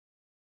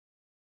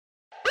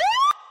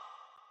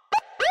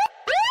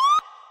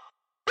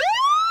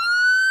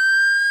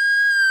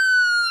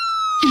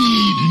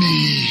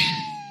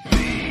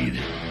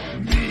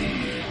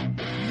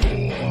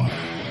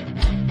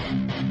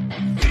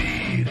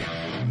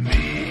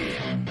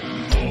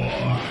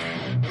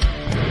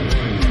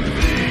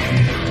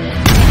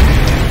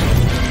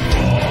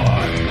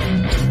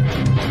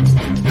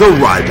The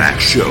Ryback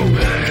Show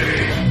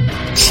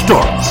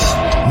starts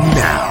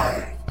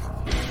now.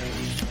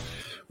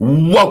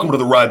 Welcome to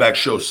the Ryback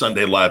Show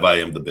Sunday Live. I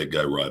am the big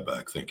guy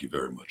Ryback. Thank you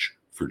very much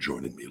for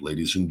joining me,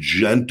 ladies and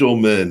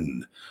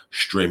gentlemen.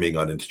 Streaming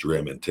on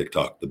Instagram and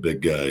TikTok, the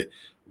big guy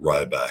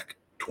Ryback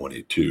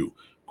 22.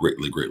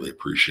 Greatly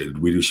appreciated.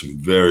 We do some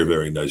very,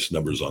 very nice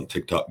numbers on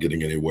TikTok,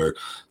 getting anywhere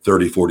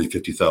 30, 40,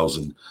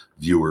 50,000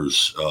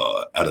 viewers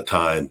at a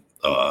time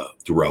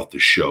throughout the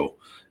show.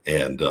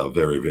 And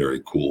very,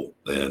 very cool.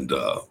 And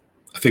I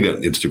think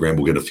on Instagram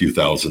we'll get a few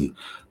thousand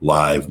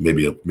live,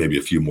 maybe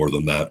a few more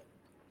than that.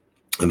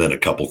 And then a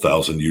couple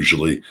thousand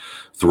usually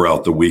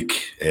throughout the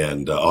week.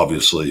 And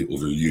obviously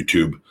over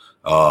YouTube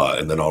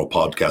and then on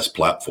podcast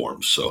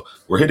platforms. So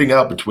we're hitting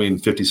out between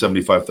 50,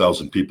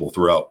 75,000 people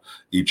throughout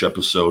each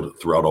episode,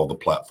 throughout all the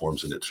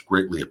platforms. And it's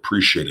greatly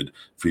appreciated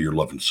for your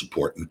love and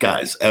support. And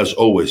guys, as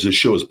always, this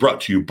show is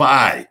brought to you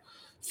by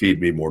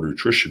Feed Me More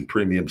Nutrition,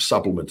 premium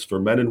supplements for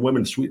men and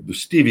women, sweetened with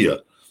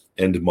stevia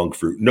and monk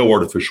fruit. No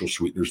artificial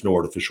sweeteners, no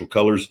artificial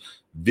colors,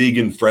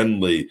 vegan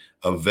friendly,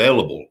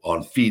 available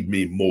on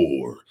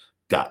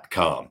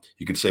feedmemore.com.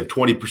 You can save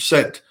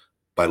 20%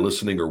 by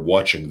listening or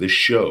watching this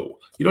show.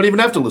 You don't even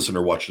have to listen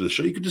or watch this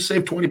show. You can just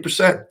save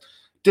 20%.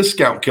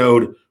 Discount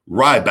code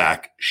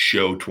Ryback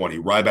Show 20,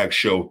 Ryback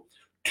Show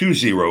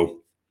 20,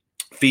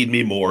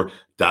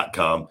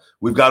 feedmemore.com.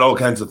 We've got all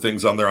kinds of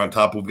things on there on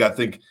top. We've got,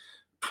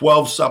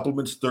 12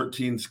 supplements,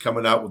 13's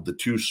coming out with the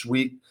 2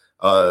 sweet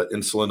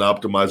insulin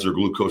optimizer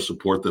glucose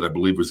support that I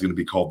believe was going to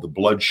be called the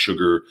blood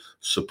sugar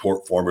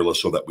support formula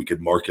so that we could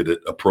market it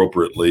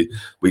appropriately.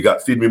 We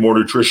got Feed Me More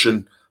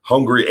Nutrition,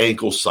 Hungry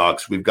Ankle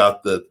Socks. We've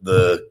got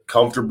the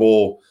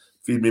comfortable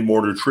Feed Me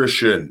More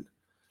Nutrition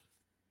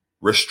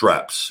wrist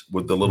straps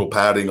with the little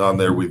padding on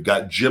there. We've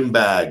got gym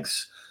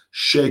bags,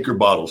 shaker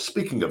bottles.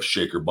 Speaking of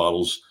shaker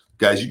bottles,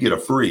 guys, you get a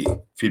free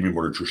Feed Me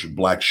More Nutrition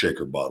black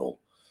shaker bottle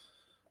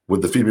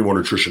with the Feed Me More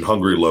Nutrition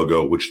Hungry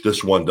logo, which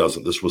this one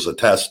doesn't. This was a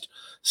test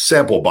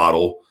sample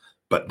bottle,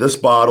 but this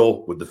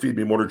bottle with the Feed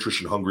Me More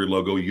Nutrition Hungry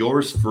logo,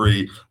 yours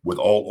free with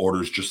all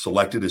orders. Just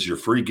select it as your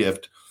free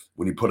gift.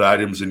 When you put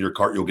items in your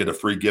cart, you'll get a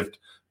free gift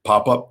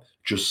pop-up.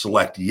 Just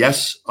select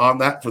yes on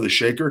that for the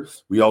shaker.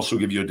 We also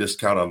give you a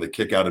discount on the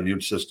Kick Out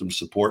Immune System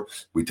support.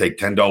 We take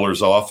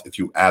 $10 off if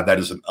you add that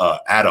as an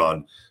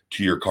add-on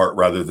to your cart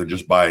rather than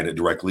just buying it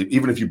directly.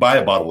 Even if you buy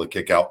a bottle of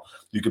Kick Out,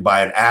 you could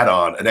buy an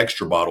add-on, an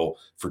extra bottle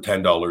for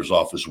 $10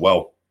 off as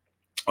well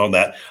on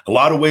that. A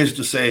lot of ways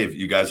to save,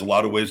 you guys, a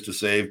lot of ways to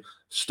save.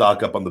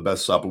 Stock up on the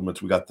best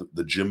supplements. We got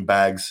the gym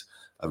bags.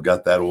 I've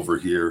got that over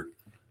here.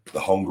 The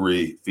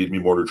Hungry Feed Me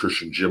More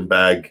Nutrition gym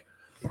bag.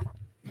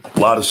 A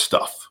lot of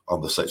stuff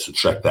on the site, so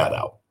check that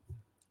out.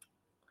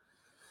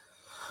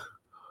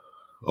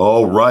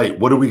 All right,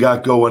 what do we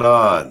got going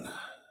on?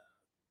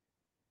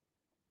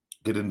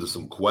 Get into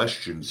some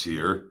questions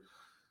here.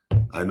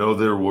 I know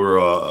there were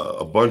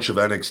a bunch of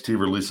NXT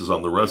releases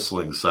on the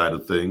wrestling side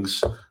of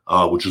things,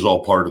 which is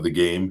all part of the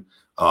game.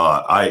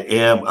 I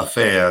am a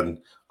fan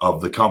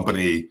of the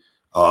company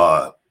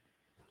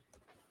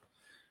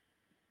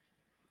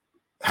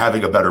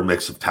having a better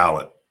mix of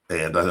talent.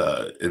 And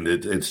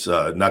it's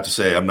not to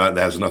say it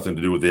has nothing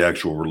to do with the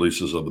actual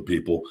releases of the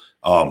people,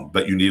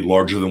 but you need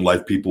larger than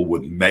life people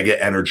with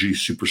mega energy,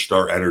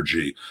 superstar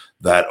energy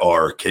that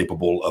are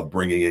capable of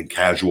bringing in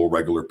casual,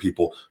 regular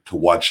people to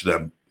watch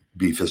them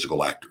be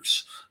physical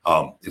actors.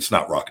 It's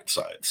not rocket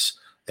science,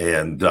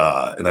 and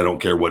I don't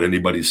care what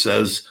anybody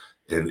says.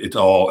 And it's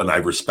all, and I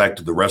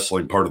respect the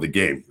wrestling part of the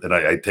game, and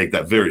I take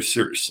that very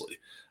seriously.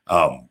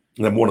 And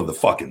I'm one of the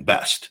fucking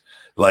best,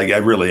 like I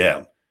really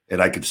am. And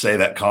I could say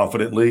that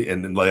confidently,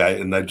 and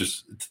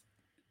it's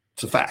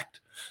a fact,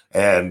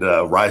 and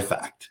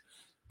fact.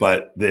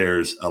 But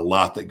there's a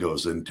lot that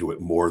goes into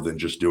it more than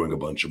just doing a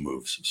bunch of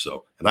moves.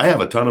 So, and I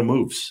have a ton of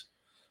moves.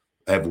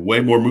 I have way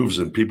more moves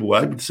than people.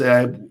 I would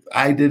say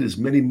I did as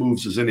many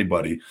moves as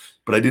anybody,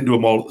 but I didn't do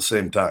them all at the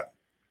same time.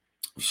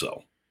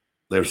 So,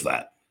 there's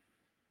that.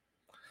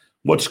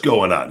 What's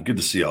going on? Good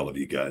to see all of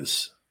you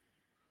guys.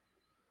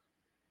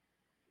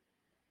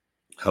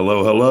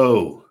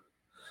 Hello.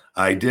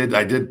 I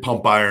did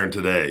pump iron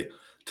today.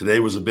 Today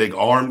was a big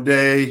arm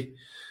day.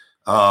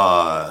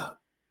 Arms,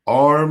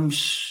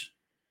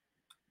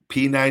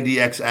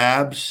 P90X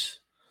abs,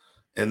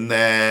 and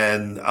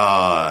then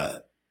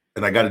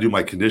and I got to do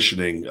my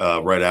conditioning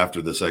right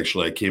after this.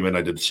 Actually, I came in,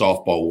 I did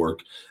softball work,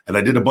 and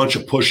I did a bunch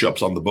of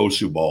push-ups on the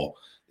Bosu ball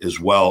as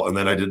well. And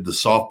then I did the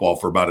softball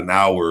for about an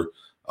hour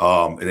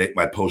and ate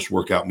my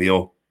post-workout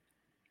meal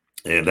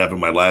and having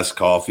my last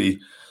coffee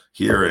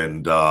here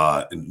and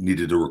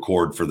needed to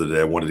record for the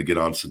day. I wanted to get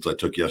on since I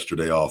took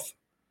yesterday off.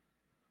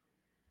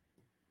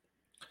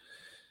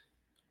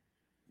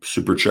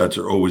 Super chats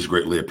are always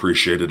greatly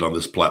appreciated on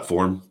this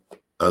platform.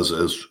 As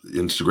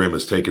Instagram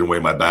has taken away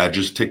my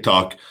badges,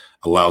 TikTok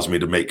allows me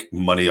to make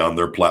money on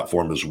their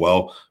platform as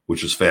well,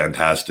 which is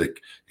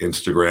fantastic.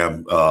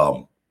 Instagram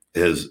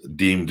has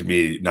deemed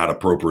me not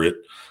appropriate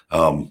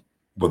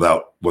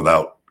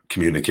without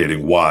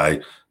communicating why,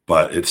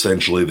 but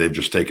essentially they've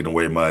just taken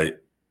away my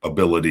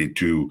ability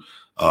to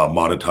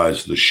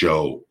monetize the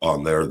show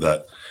on there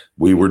that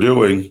we were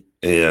doing,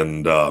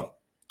 and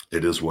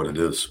it is what it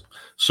is.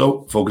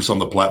 So focus on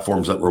the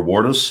platforms that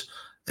reward us,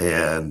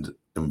 and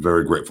I'm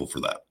very grateful for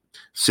that.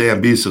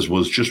 Sam B says,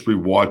 was just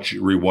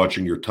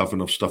rewatching your Tough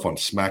Enough stuff on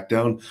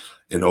SmackDown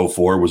in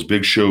 04. Was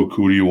Big Show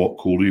cool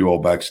to you all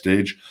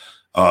backstage?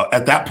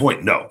 At that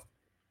point, no.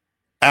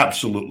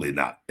 Absolutely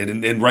not.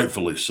 And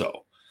rightfully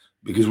so.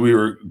 Because we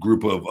were a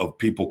group of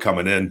people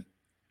coming in,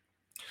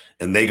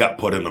 and they got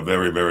put in a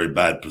very, very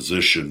bad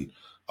position.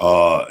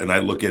 And I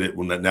look at it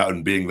when that now,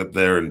 and being up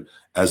there and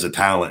as a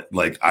talent,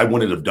 like I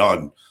would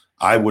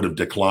have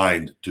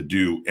declined to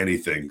do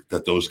anything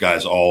that those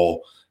guys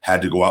all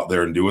had to go out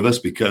there and do with us,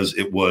 because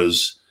it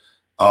was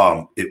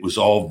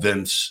all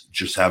Vince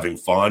just having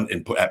fun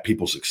and put at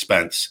people's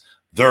expense,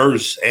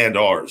 theirs and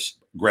ours.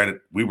 Granted,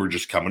 we were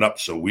just coming up,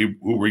 so who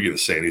were we going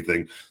to say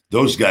anything?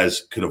 Those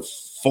guys could have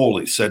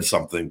fully said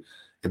something,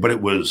 but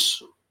it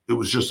was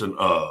just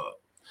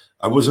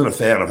I wasn't a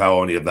fan of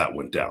how any of that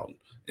went down.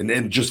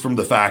 And just from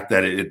the fact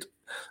that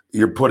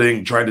you're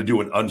trying to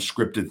do an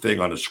unscripted thing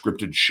on a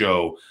scripted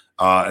show,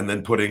 and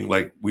then putting,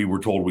 like, we were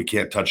told we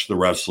can't touch the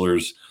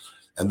wrestlers,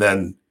 and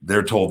then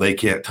they're told they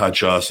can't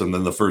touch us, and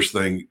then the first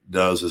thing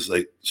does is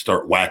they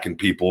start whacking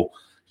people.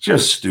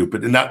 Just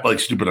stupid. And not like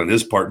stupid on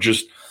his part,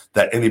 just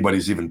that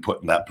anybody's even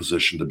put in that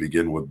position to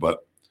begin with.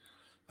 But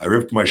I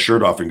ripped my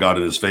shirt off and got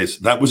in his face.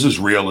 That was as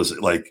real as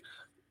it, like,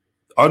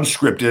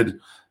 unscripted.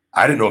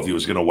 I didn't know if he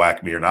was going to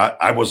whack me or not.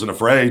 I wasn't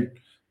afraid.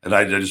 And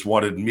I just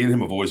wanted, me and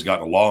him have always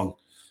gotten along.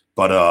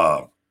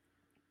 But,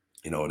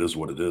 it is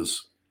what it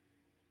is.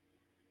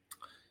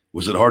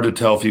 Was it hard to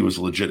tell if he was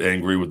legit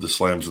angry with the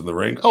slams in the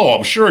ring? Oh,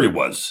 I'm sure he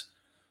was.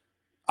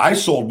 I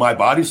sold my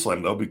body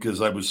slam, though,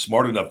 because I was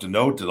smart enough to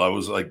note that I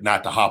was like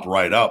not to hop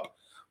right up.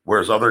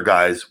 Whereas other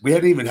guys, we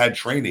hadn't even had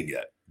training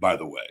yet, by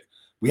the way.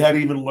 We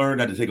hadn't even learned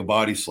how to take a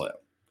body slam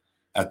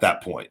at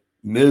that point.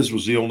 Miz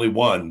was the only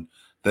one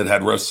that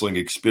had wrestling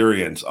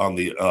experience on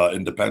the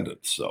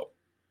independents. So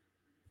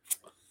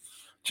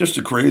just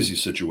a crazy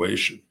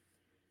situation.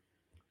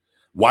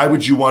 Why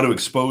would you want to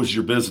expose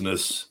your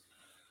business?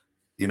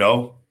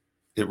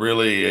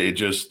 It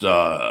just,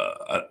 for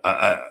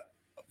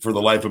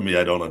the life of me,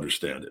 I don't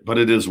understand it, but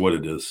it is what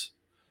it is.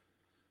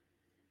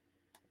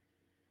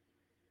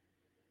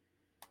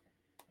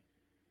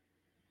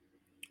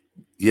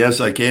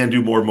 Yes, I can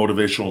do more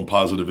motivational and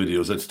positive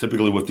videos. That's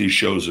typically what these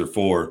shows are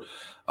for.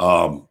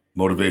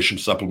 Motivation,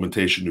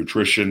 supplementation,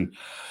 nutrition,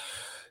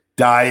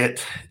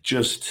 diet,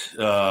 just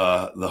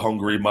the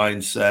hungry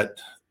mindset,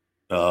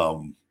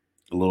 a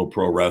little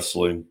pro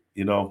wrestling.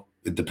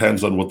 It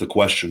depends on what the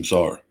questions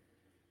are.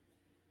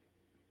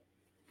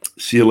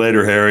 See you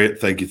later,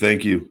 Harriet. Thank you.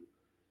 Thank you.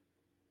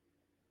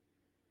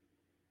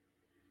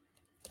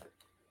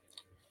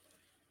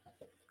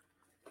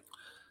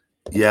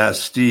 Yeah,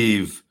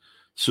 Steve.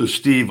 So,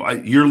 Steve,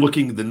 you're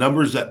looking, the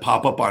numbers that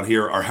pop up on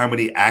here are how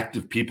many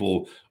active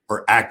people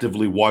are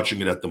actively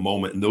watching it at the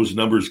moment. And those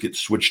numbers get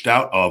switched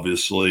out,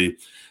 obviously.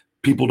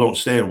 People don't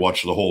stay and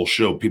watch the whole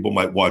show. People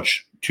might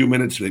watch 2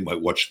 minutes. They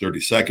might watch 30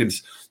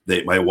 seconds.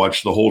 They might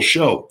watch the whole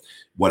show.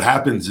 What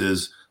happens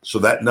is, so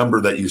that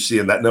number that you see,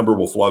 and that number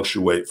will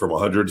fluctuate from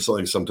 100 to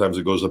something. Sometimes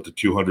it goes up to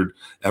 200.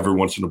 Every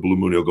once in a blue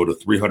moon, it'll go to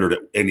 300 at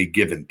any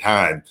given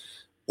time.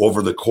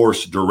 Over the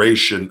course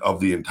duration of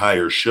the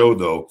entire show,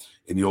 though,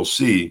 and you'll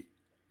see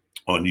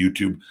on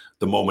YouTube,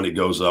 the moment it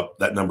goes up,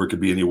 that number could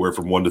be anywhere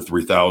from 1 to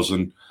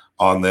 3,000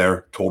 on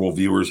there, total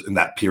viewers in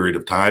that period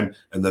of time.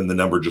 And then the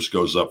number just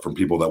goes up from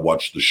people that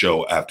watched the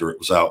show after it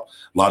was out.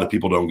 A lot of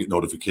people don't get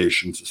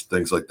notifications,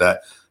 things like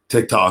that.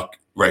 TikTok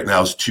right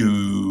now is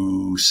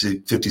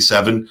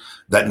 257.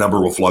 That number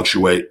will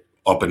fluctuate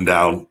up and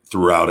down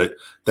throughout it.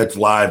 That's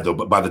live, though.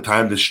 But by the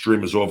time this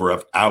stream is over,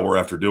 an hour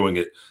after doing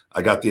it,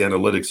 I got the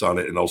analytics on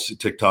it, and I'll see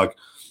TikTok,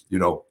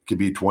 could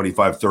be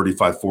 25,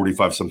 35,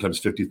 45, sometimes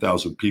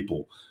 50,000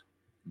 people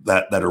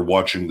that are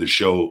watching the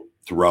show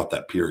throughout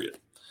that period.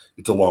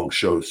 It's a long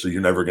show, so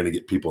you're never going to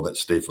get people that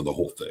stay for the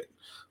whole thing.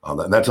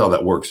 And that's how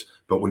that works.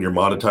 But when you're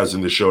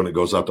monetizing the show and it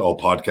goes out to all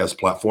podcast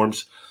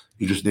platforms,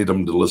 you just need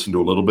them to listen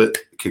to a little bit.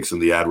 It kicks in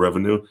the ad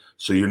revenue.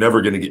 So you're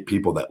never going to get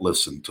people that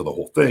listen to the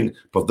whole thing.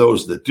 But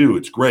those that do,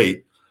 it's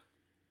great,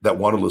 that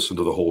want to listen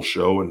to the whole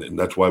show. And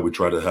that's why we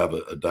try to have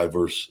a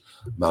diverse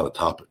amount of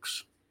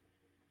topics.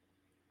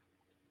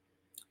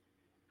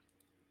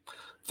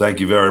 Thank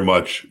you very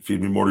much.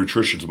 Feed Me More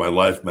Nutrition's my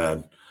life,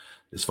 man.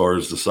 As far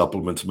as the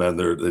supplements, man,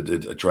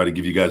 I try to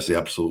give you guys the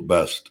absolute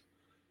best.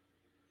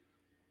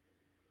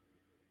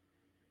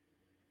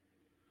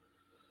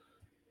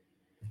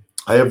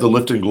 I have the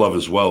lifting glove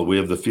as well. We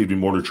have the Feed Me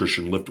More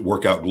Nutrition lift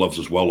workout gloves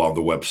as well on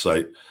the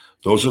website.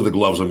 Those are the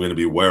gloves I'm going to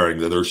be wearing.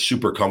 They're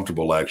super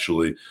comfortable,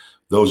 actually.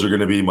 Those are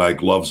going to be my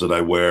gloves that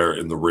I wear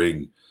in the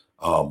ring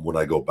when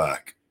I go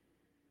back.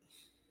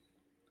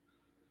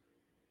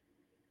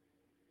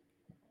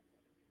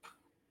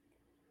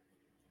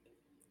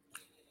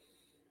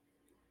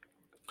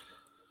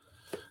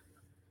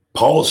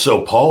 Paul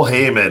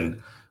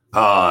Heyman,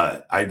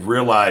 I'd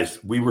realized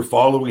we were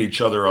following each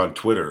other on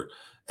Twitter,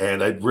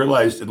 and I'd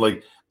realized, and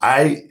like,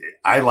 I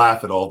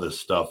laugh at all this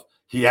stuff.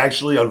 He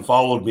actually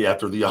unfollowed me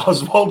after the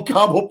Oswald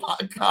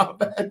Cobblepot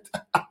comment.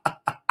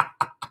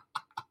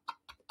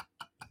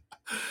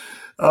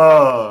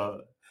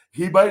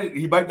 He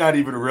might not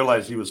even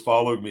realize he was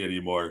following me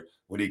anymore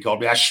when he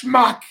called me a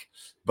schmuck.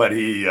 But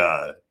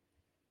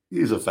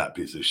he's a fat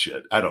piece of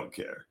shit. I don't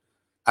care.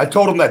 I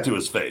told him that to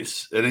his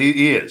face, and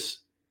he is.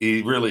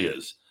 He really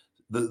is.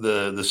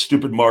 The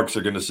stupid marks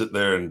are going to sit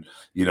there, and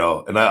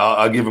and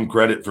I'll give him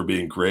credit for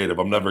being creative.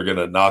 I'm never going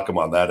to knock him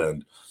on that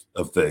end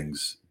of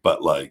things,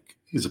 but like,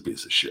 he's a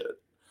piece of shit.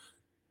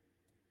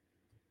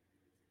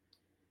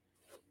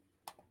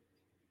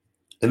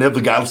 And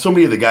so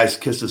many of the guys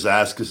kiss his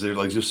ass because they're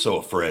like just so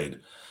afraid.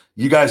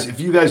 If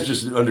you guys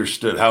just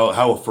understood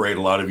how afraid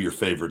a lot of your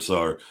favorites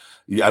are,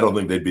 I don't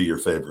think they'd be your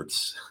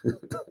favorites.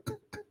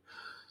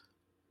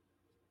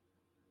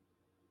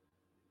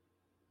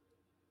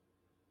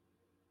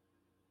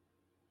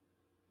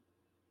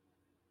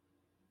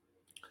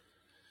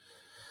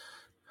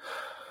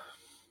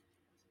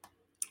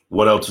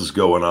 What else is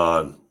going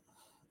on?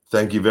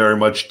 Thank you very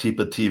much,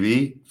 Tipa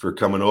TV, for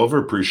coming over.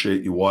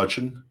 Appreciate you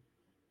watching.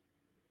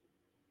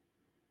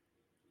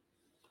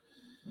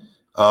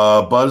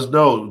 Buzz,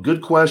 no,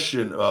 good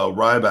question.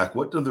 Ryback,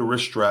 what do the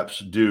wrist straps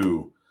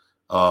do?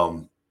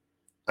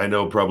 I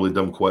know, probably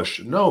dumb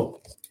question.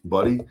 No,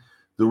 buddy.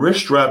 The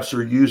wrist straps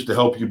are used to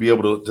help you be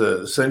able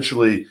to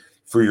essentially,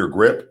 for your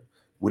grip,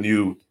 when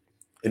you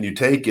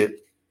take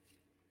it,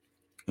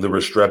 the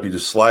wrist strap, you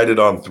just slide it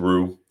on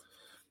through,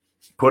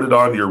 put it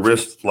on your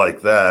wrist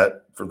like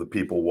that for the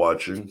people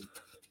watching,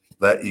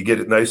 that you get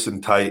it nice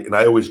and tight. And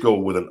I always go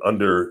with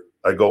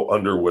I go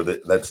under with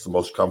it. That's the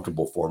most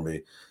comfortable for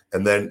me.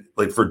 And then,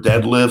 like, for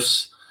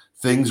deadlifts,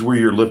 things where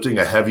you're lifting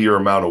a heavier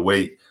amount of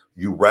weight,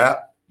 you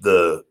wrap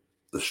the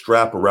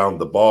strap around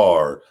the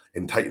bar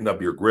and tighten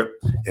up your grip,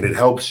 and it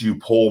helps you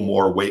pull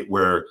more weight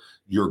where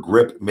your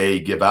grip may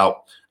give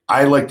out.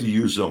 I like to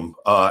use them,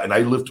 and I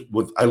lift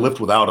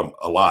without them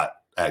a lot,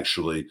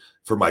 actually,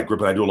 for my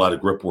grip, and I do a lot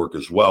of grip work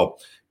as well.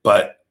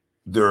 But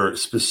they're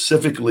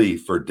specifically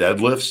for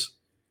deadlifts,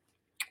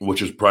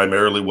 which is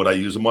primarily what I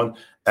use them on.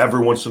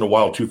 Every once in a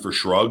while, too, for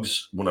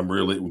shrugs, when I'm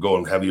really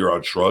going heavier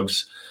on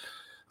shrugs.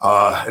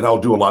 And I'll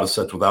do a lot of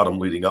sets without them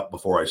leading up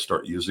before I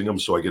start using them,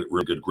 so I get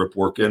really good grip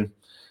work in.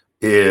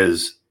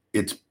 It's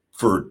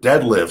for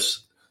deadlifts.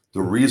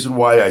 The reason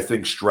why I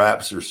think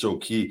straps are so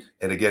key,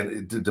 and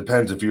again, it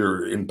depends if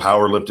you're in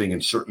powerlifting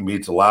and certain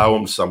meets allow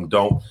them, some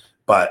don't.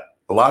 But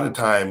a lot of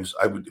times,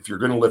 if you're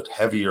going to lift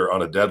heavier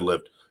on a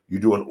deadlift, you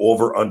do an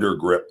over-under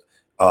grip,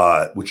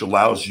 which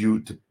allows you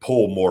to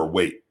pull more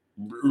weight.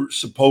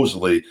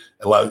 Supposedly,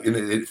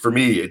 for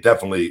me, it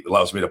definitely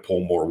allows me to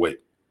pull more weight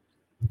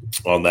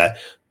on that.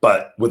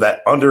 But with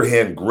that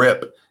underhand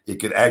grip, it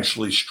can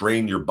actually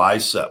strain your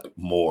bicep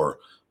more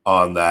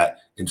on that.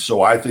 And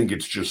so I think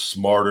it's just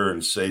smarter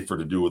and safer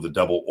to do with a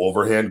double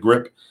overhand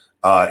grip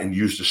and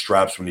use the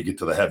straps when you get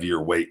to the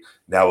heavier weight.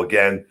 Now,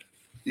 again,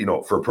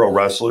 for pro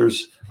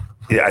wrestlers,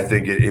 I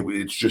think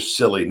it's just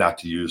silly not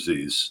to use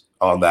these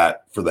on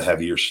that for the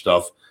heavier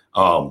stuff.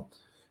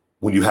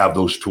 When you have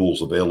those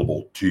tools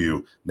available to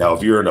you. Now,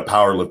 if you're in a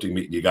powerlifting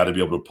meet, you got to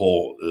be able to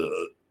pull a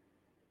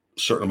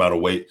certain amount of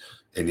weight,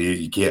 and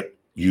you can't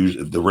use,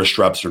 if the wrist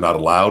straps are not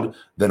allowed,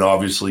 then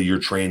obviously your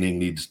training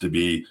needs to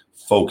be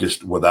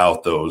focused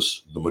without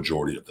those the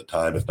majority of the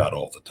time, if not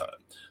all the time.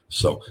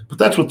 So, but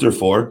that's what they're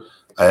for,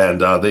 and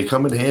they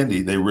come in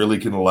handy. They really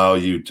can allow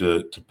you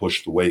to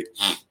push the weight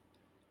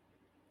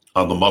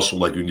on the muscle.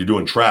 Like when you're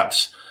doing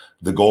traps,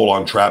 the goal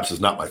on traps is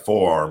not my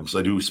forearms.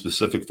 I do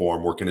specific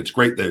forearm work, and it's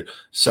great that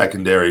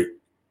secondary,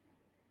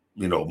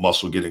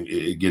 muscle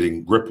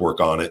getting grip work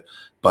on it.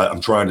 But I'm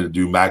trying to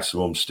do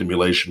maximum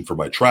stimulation for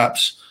my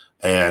traps.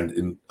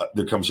 And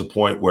there comes a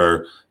point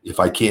where if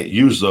I can't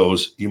use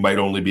those, you might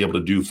only be able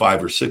to do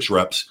 5 or 6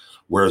 reps.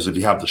 Whereas if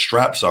you have the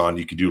straps on,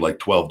 you could do like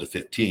 12 to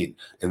 15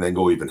 and then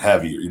go even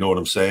heavier. You know what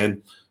I'm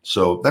saying?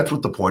 So that's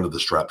what the point of the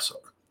straps are.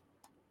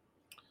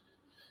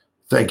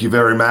 Thank you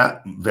very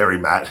much,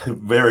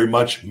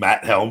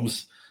 Matt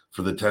Helms,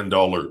 for the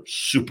 $10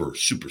 super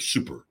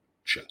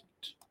chat.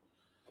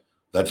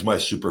 That's my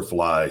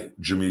Superfly,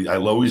 Jimmy. I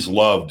always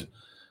loved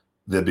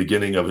the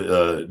beginning of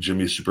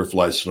Jimmy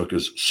Superfly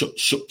Snuka's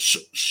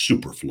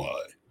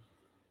Superfly.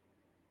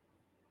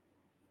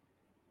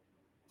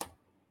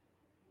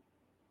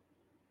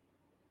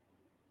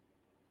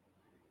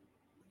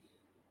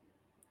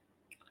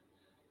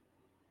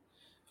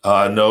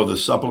 No, the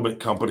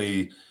supplement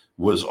company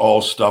was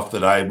all stuff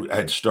that I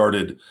had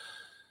started,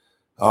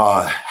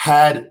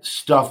 had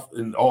stuff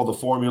and all the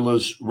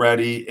formulas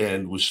ready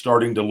and was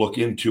starting to look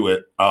into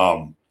it.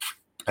 And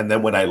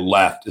then when I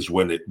left is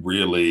when it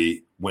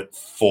really went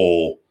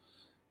full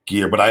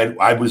gear. But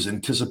I was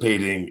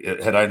anticipating,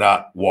 had I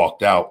not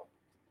walked out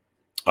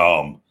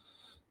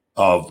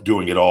of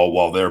doing it all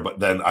while there, but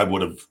then I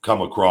would have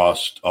come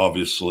across,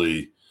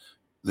 obviously,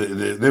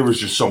 there was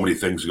just so many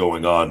things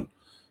going on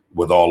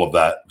with all of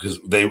that,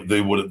 because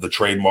they would, the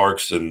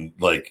trademarks, and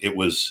like it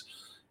was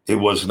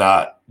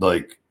not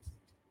like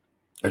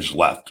I just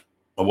left.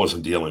 I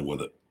wasn't dealing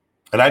with it.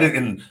 And I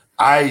didn't.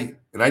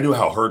 And I knew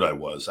how hurt I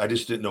was. I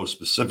just didn't know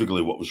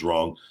specifically what was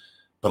wrong.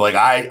 But like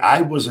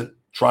I wasn't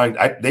trying.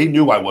 They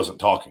knew I wasn't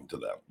talking to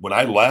them when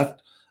I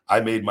left. I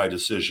made my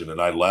decision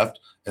and I left,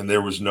 and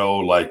there was no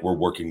like we're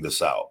working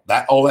this out.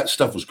 That all that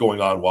stuff was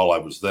going on while I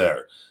was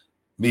there.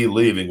 Me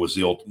leaving was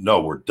the old no,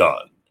 we're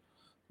done.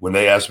 When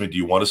they asked me, "Do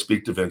you want to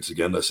speak to Vince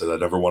again?" I said, "I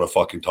never want to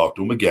fucking talk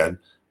to him again."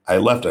 I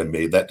left. I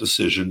made that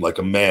decision like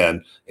a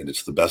man, and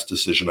it's the best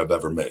decision I've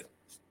ever made.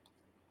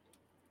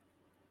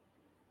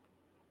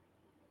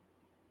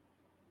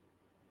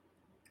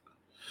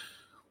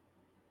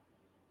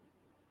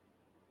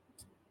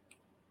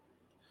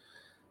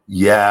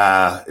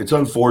 Yeah, it's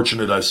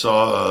unfortunate. I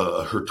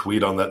saw her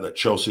tweet on that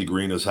Chelsea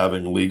Green is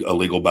having a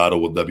legal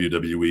battle with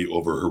WWE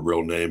over her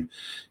real name.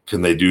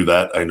 Can they do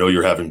that? I know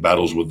you're having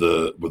battles with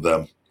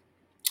them.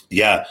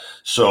 Yeah,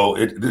 so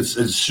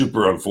it's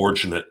super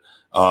unfortunate.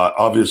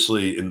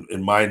 Obviously,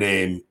 in my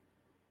name,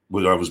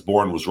 when I was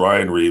born, was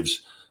Ryan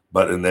Reeves,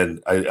 and then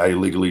I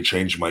legally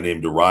changed my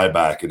name to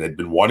Ryback, and had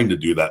been wanting to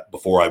do that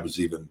before I was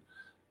even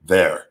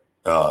there,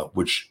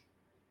 which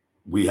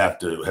we have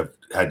to have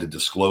had to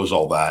disclose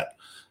all that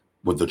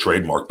with the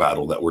trademark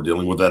battle that we're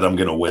dealing with. That I'm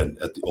going to win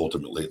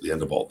ultimately at the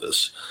end of all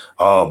this.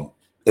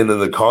 And in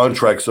the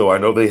contract, so I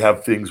know they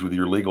have things with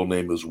your legal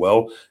name as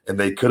well, and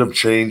they could have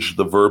changed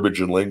the verbiage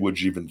and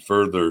language even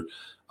further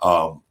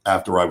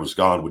after I was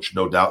gone, which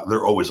no doubt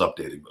they're always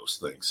updating those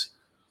things.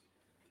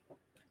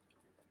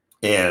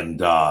 And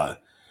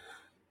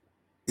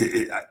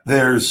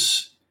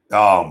there's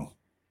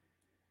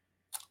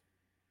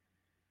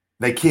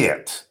they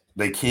can't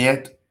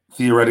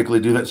theoretically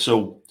do that.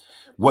 So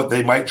what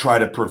they might try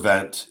to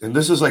prevent, and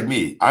this is like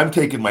me, I'm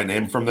taking my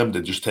name from them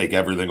to just take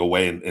everything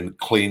away and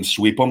clean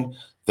sweep them.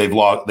 They've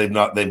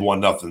won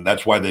nothing.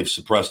 That's why they've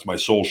suppressed my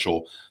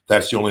social.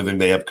 That's the only thing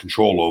they have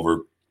control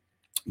over.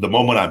 The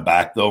moment I'm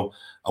back, though,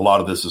 a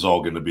lot of this is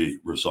all going to be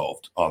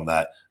resolved on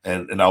that,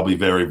 and I'll be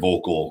very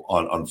vocal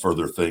on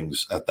further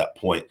things at that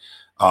point.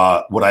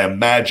 What I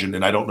imagine,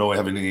 and I don't know, I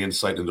have any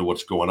insight into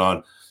what's going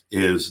on,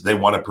 is they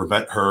want to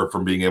prevent her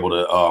from being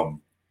able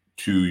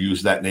to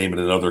use that name in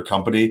another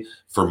company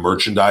for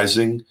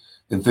merchandising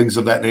and things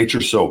of that nature.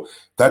 So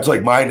that's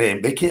like my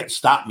name. They can't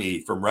stop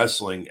me from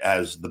wrestling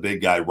as the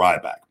big guy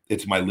Ryback.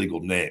 It's my legal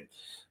name.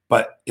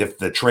 But if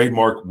the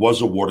trademark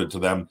was awarded to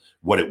them,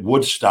 what it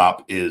would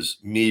stop is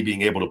me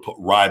being able to put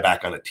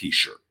Ryback on a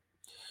t-shirt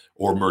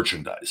or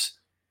merchandise.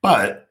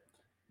 But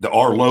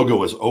our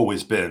logo has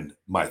always been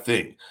my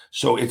thing.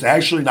 So it's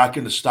actually not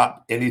going to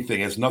stop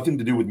anything. It has nothing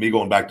to do with me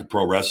going back to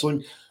pro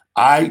wrestling.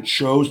 I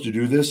chose to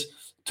do this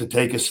to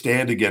take a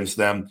stand against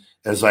them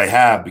as I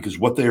have, because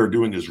what they are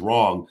doing is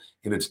wrong.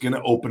 And it's going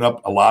to open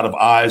up a lot of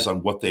eyes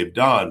on what they've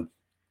done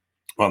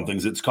on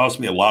things. It's cost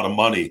me a lot of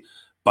money,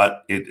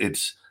 but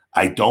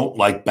I don't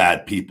like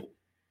bad people.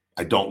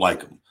 I don't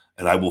like them.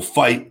 And I will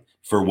fight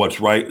for what's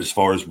right as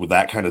far as with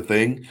that kind of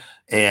thing.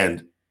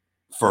 And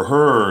for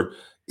her,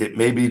 it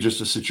may be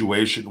just a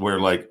situation where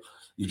like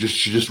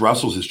she just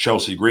wrestles as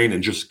Chelsea Green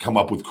and just come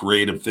up with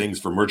creative things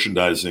for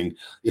merchandising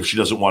if she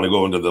doesn't want to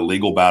go into the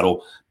legal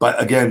battle.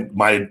 But again,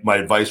 my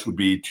advice would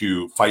be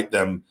to fight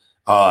them,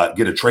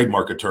 get a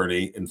trademark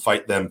attorney and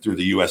fight them through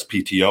the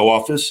USPTO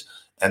office.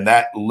 And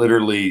that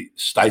literally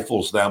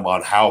stifles them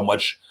on how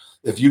much,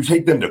 if you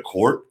take them to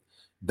court,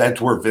 that's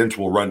where Vince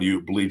will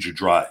bleed you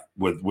dry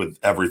with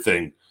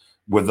everything.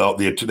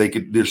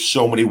 There's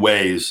so many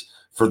ways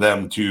for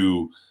them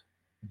to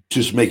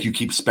just make you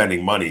keep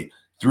spending money.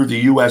 Through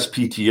the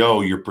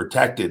USPTO, you're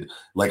protected.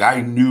 Like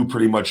I knew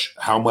pretty much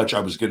how much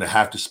I was going to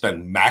have to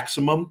spend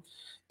maximum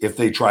if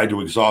they tried to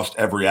exhaust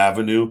every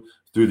avenue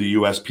through the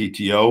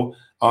USPTO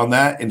on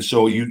that. And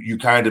so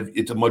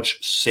it's a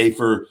much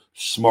safer,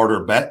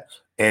 smarter bet.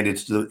 And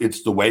it's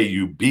the way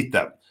you beat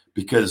them,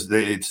 because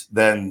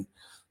then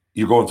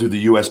you're going through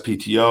the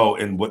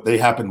USPTO. And what they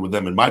happened with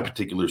them in my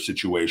particular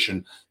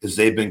situation is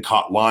they've been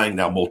caught lying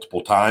now multiple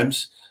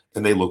times,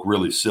 and they look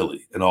really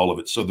silly in all of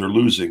it. So they're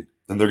losing,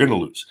 and they're going to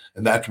lose.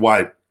 And that's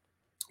why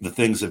the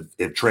things have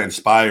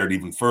transpired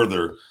even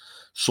further,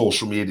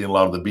 social media and a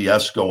lot of the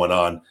BS going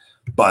on.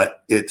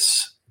 But it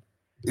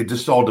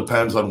just all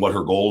depends on what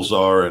her goals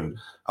are. And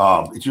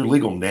it's your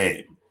legal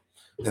name.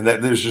 And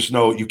that there's just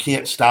you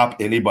can't stop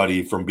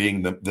anybody from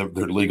being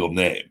their legal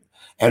name,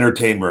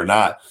 entertainment or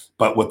not.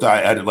 But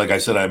like I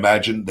said, I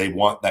imagine they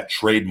want that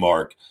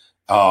trademark,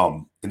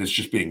 and it's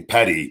just being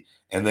petty.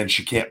 And then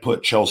she can't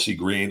put Chelsea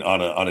Green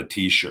on a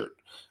t-shirt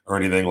or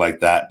anything like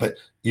that. But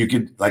you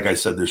could, like I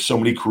said, there's so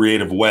many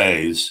creative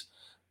ways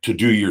to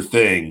do your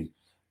thing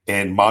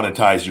and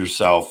monetize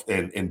yourself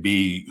and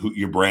be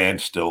your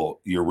brand,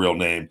 still your real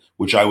name,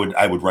 which I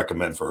would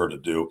recommend for her to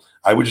do.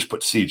 I would just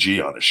put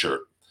CG on a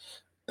shirt.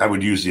 I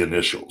would use the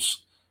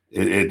initials,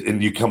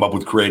 and you come up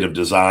with creative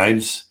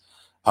designs.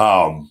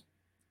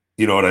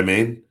 You know what I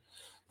mean?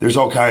 There's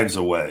all kinds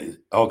of ways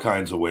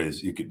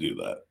you could do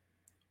that.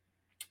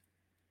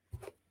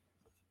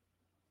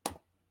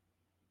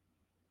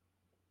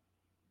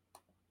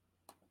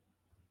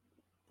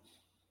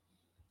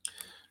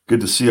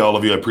 Good to see all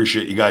of you. I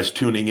appreciate you guys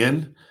tuning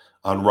in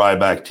on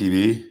Ryback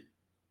TV.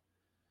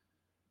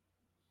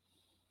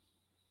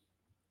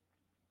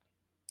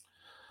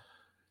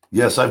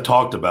 Yes, I've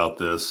talked about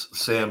this.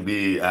 Sam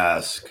B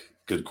asked,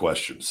 good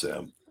question,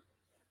 Sam.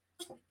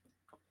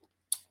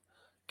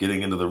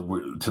 Getting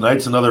into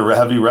tonight's another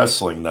heavy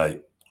wrestling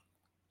night.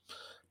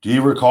 Do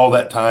you recall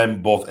that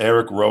time both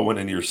Eric Rowan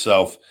and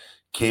yourself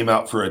came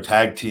out for a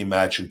tag team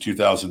match in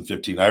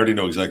 2015? I already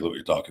know exactly what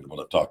you're talking about.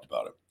 I've talked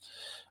about it.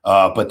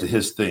 But to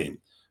his theme,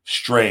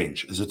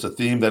 strange, as it's a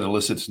theme that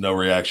elicits no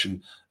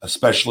reaction,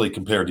 especially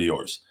compared to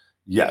yours.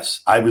 Yes,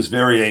 I was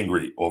very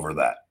angry over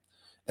that.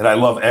 And I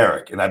love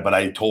Eric, but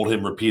I told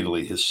him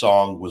repeatedly his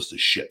song was the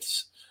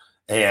shits.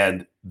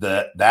 And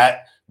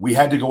that we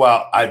had to go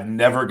out. I've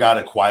never got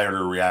a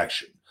quieter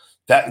reaction.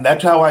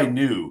 That's how I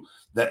knew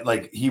that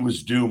like he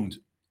was doomed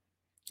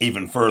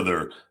even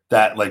further.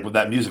 That like with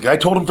that music, I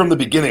told him from the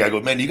beginning. I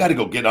go, man, you got to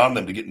go get on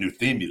them to get new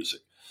theme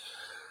music.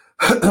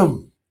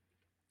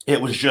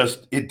 It was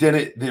just it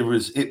didn't. There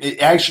was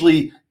it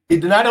actually.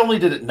 It not only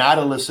did it not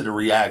elicit a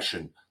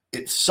reaction,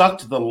 it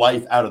sucked the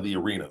life out of the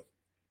arena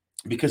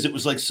because it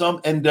was like some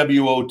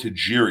NWO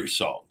Tajiri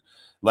song.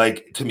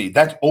 Like to me,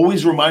 that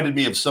always reminded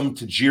me of some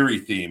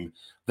Tajiri theme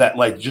that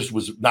like just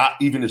was not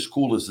even as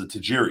cool as the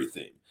Tajiri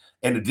theme,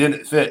 and it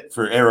didn't fit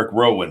for Eric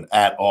Rowan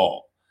at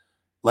all.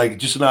 Like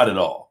just not at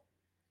all.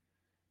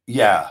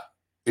 Yeah,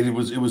 it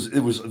was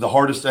the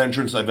hardest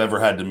entrance I've ever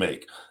had to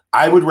make.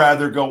 I would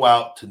rather go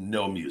out to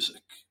no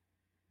music.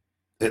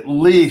 At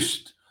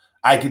least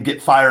I could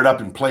get fired up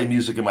and play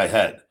music in my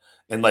head,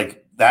 and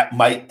like that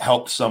might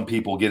help some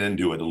people get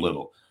into it a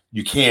little.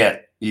 You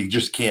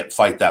just can't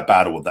fight that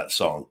battle with that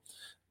song.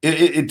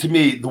 To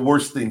me, the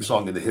worst theme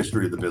song in the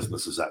history of the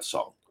business is that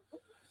song.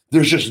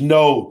 There's just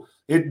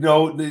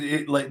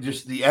like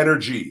just the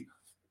energy,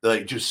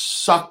 like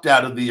just sucked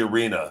out of the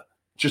arena,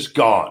 just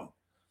gone,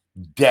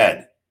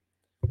 dead.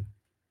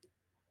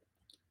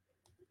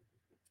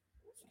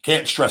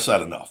 Can't stress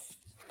that enough.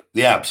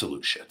 The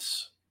absolute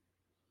shits.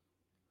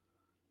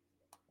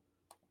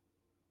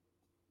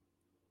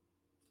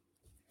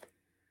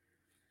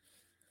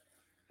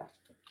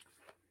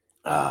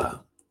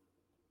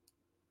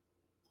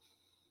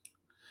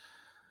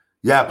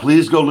 Yeah,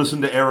 please go listen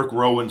to Eric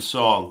Rowan's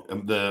song.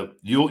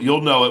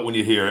 You'll know it when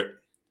you hear it.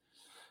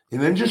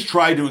 And then just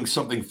try doing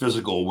something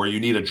physical where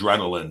you need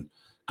adrenaline.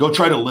 Go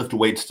try to lift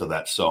weights to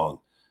that song.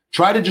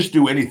 Try to just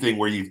do anything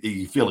where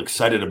you feel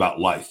excited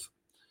about life.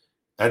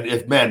 And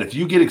if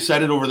you get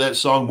excited over that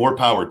song, more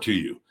power to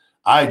you.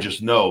 I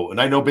just know, and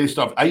I know based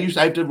off I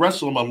had to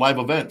wrestle him on live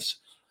events.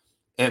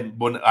 And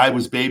when I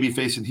was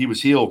babyface and he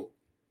was heel,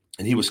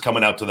 and he was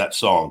coming out to that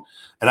song.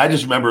 And I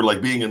just remember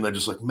like being in there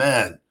just like,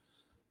 man,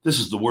 this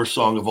is the worst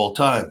song of all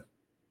time.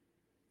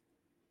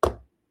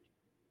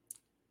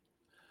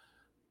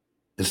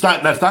 That's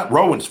not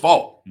Rowan's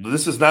fault.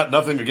 This is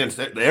nothing against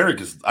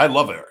Eric. I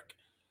love Eric.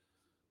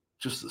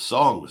 Just the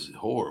song was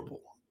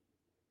horrible.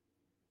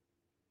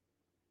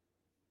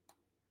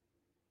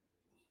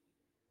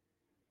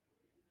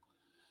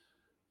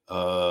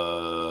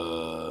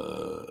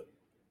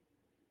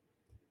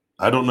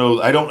 I don't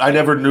know. I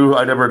never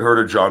had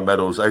heard of John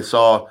Meadows. I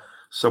saw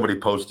somebody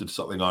posted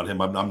something on him.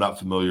 I'm not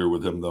familiar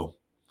with him though.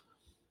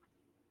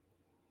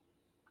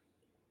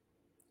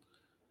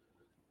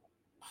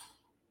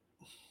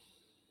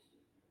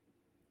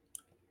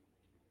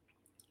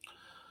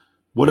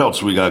 What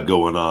else we got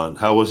going on?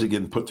 How was it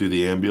getting put through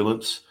the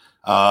ambulance?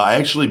 I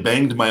actually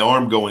banged my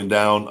arm going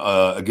down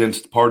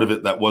against part of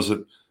it that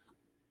wasn't.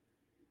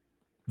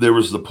 There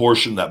was the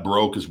portion that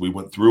broke as we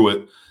went through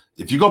it.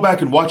 If you go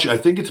back and watch it, I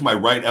think it's my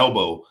right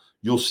elbow.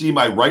 You'll see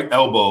my right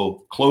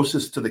elbow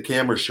closest to the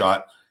camera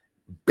shot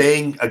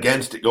bang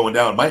against it going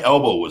down. My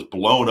elbow was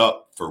blown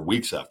up for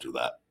weeks after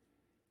that,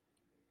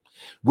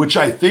 which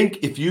I think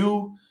if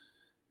you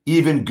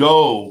even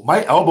go,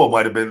 my elbow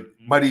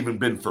might even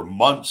been for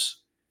months.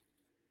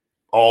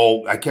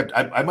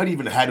 I might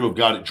even had to have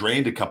got it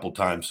drained a couple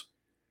times.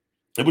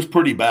 It was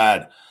pretty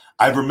bad.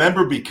 I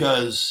remember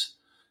because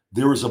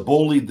there was a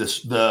bully, this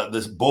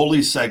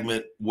bully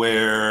segment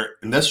where,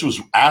 and this was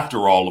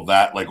after all of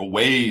that, like a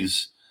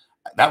ways,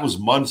 that was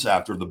months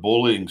after the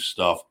bullying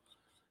stuff,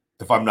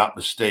 if I'm not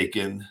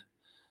mistaken.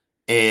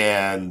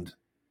 And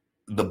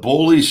the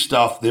bully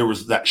stuff, there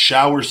was that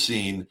shower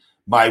scene.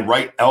 My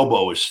right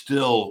elbow is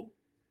still,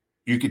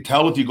 you could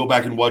tell if you go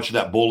back and watch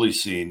that bully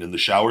scene in the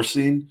shower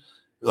scene,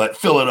 like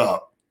fill it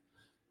up.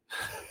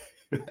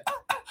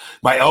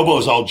 My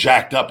elbow's all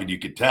jacked up and you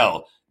could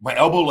tell. My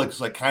elbow looks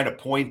like kind of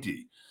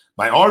pointy.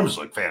 My arms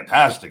look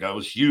fantastic. I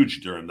was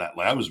huge during that.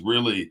 Like I was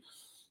really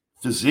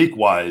physique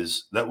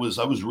wise. I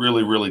was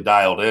really, really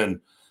dialed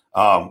in.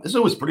 This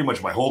was pretty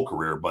much my whole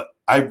career, but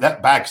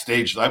that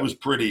backstage, I was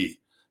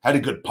had a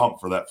good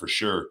pump for that for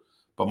sure.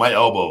 But my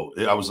elbow,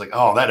 I was like,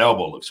 oh, that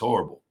elbow looks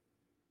horrible.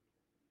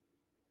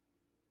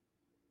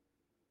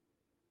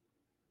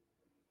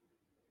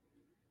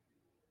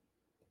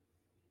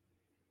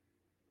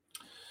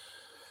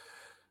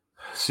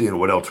 Seeing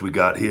what else we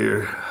got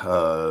here.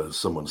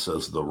 Someone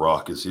says The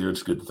Rock is here.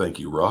 It's good. Thank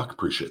you, Rock.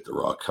 Appreciate The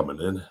Rock coming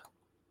in.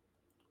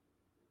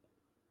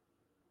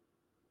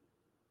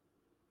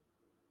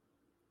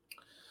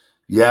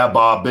 Yeah,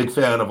 Bob, big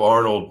fan of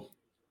Arnold.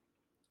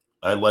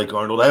 I like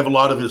Arnold. I have a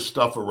lot of his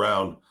stuff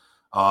around.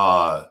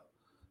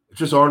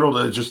 Just Arnold,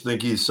 I just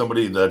think he's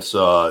somebody that's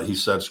he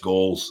sets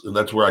goals, and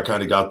that's where I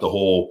kind of got the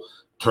whole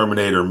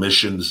Terminator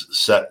missions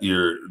set.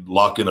 Your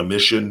lock in a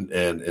mission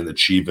and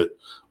achieve it,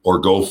 or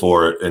go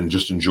for it, and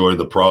just enjoy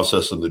the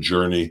process and the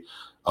journey.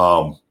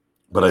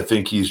 But I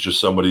think he's just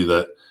somebody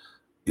that,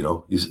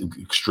 he's an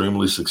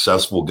extremely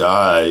successful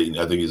guy.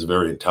 I think he's a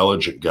very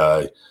intelligent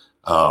guy,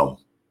 and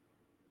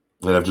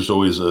I've just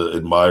always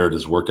admired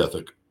his work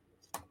ethic.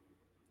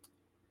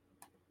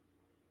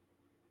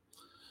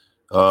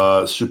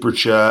 Super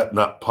chat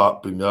not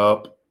popping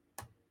up.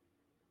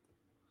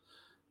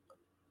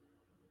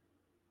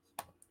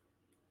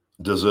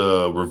 Does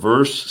a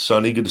reverse,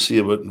 Sonny, good to see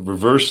you, but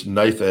reverse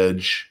knife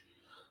edge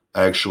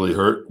actually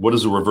hurt? What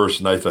is a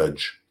reverse knife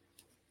edge?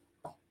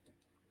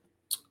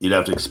 You'd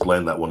have to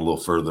explain that one a little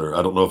further.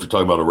 I don't know if you're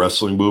talking about a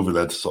wrestling move, and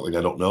that's something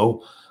I don't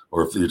know,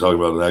 or if you're talking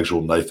about an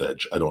actual knife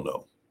edge. I don't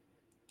know.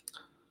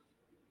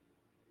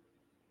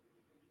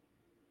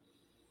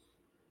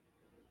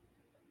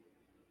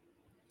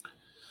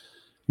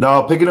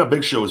 No, picking up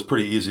Big Show was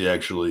pretty easy,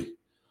 actually.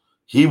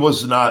 He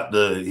was not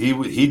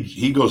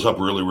he goes up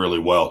really, really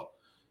well.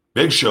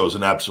 Big Show is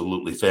an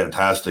absolutely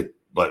fantastic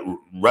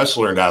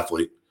wrestler and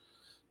athlete.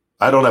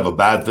 I don't have a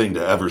bad thing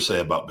to ever say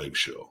about Big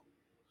Show.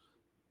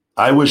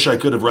 I wish I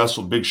could have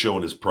wrestled Big Show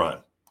in his prime.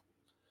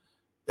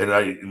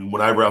 And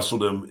when I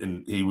wrestled him,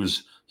 and he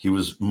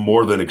was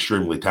more than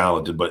extremely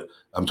talented, but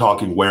I'm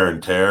talking wear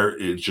and tear.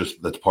 It's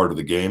just, that's part of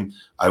the game.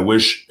 I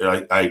wish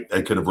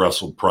I could have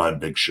wrestled prime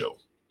Big Show,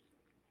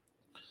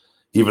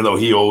 even though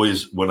he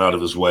always went out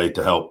of his way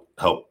to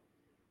help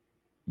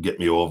get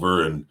me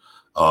over. And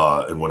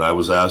when I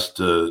was asked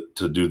to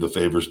do the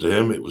favors to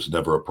him, it was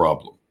never a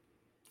problem.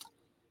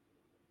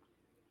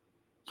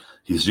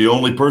 He's the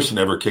only person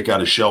to ever kick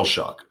out of shell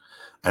shock.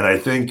 And I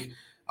think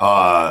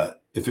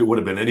if it would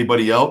have been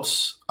anybody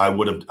else, I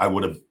would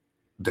have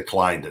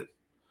declined it.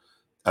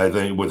 I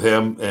think with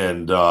him,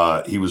 and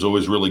he was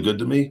always really good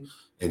to me,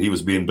 and he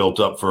was being built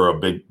up for a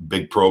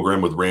big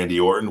program with Randy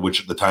Orton,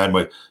 which at the time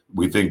I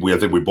think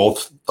we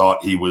both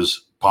thought he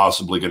was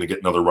possibly going to get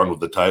another run with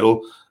the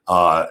title,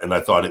 and I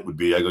thought it would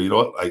be. I go, you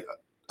know what?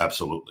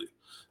 Absolutely,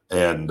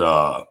 and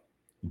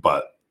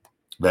but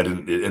that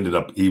didn't. It ended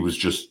up he was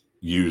just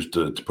used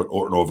to put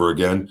Orton over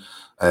again,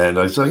 and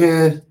I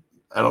said,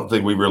 I don't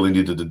think we really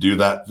needed to do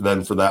that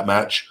then for that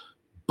match,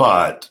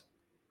 but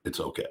it's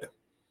okay.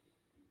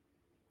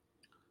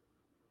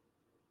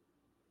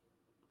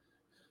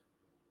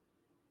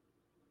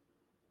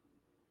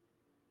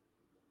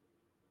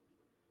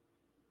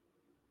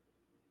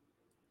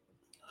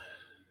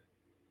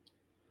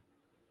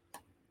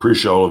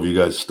 Appreciate all of you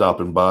guys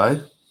stopping by.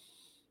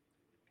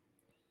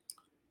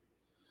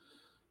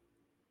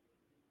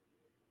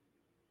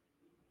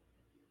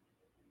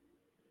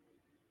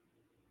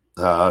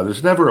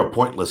 There's never a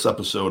pointless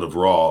episode of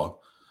Raw,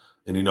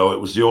 and it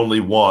was the only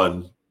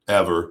one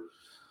ever.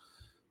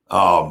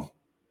 And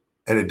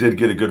it did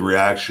get a good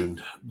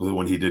reaction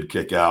when he did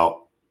kick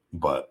out.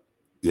 But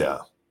yeah,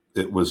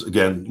 it was,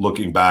 again,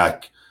 looking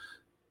back,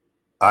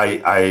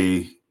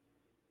 I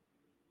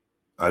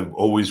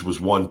always was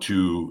one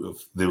to,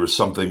 if there was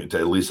something to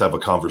at least have a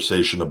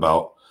conversation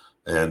about.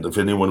 And if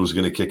anyone was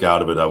going to kick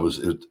out of it,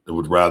 it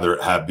would rather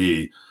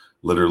be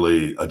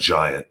literally a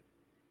giant.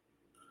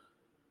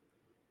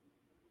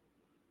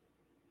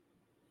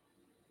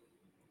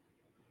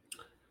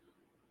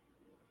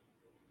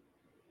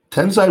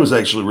 Tensai was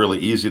actually really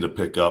easy to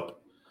pick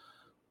up.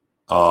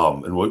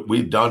 And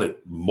we've done it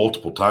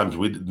multiple times.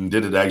 We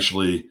did it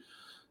actually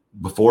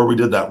before we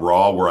did that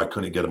Raw where I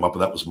couldn't get him up,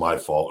 and that was my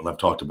fault. And I've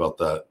talked about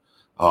that,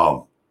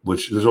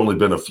 which there's only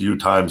been a few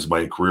times in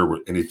my career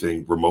where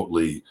anything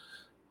remotely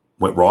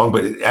went wrong.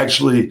 But it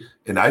actually,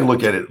 and I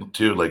look at it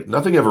too, like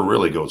nothing ever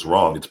really goes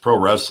wrong. It's pro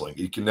wrestling.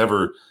 You can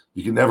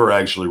never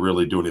actually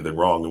really do anything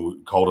wrong. And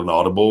we called an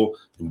audible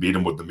and beat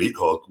him with the meat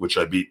hook, which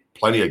I beat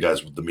plenty of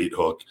guys with the meat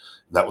hook.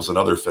 That was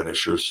another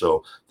finisher.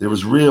 So there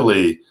was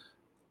really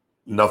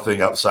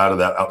nothing outside of,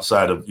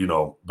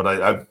 but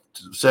I've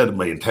said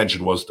my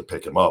intention was to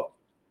pick him up.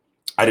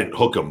 I didn't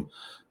hook him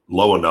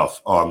low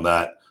enough on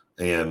that.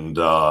 And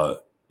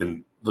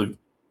it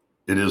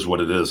is what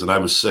it is. And I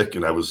was sick,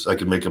 and I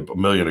could make up a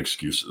million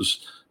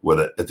excuses with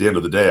it. At the end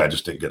of the day, I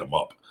just didn't get him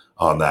up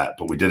on that.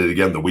 But we did it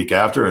again the week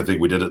after. And I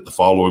think we did it the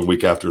following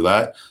week after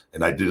that.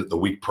 And I did it the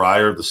week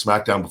prior, the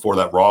SmackDown before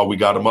that Raw, we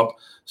got him up.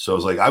 So it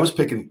was like I was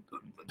picking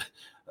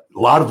a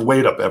lot of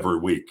weight up every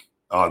week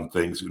on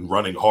things and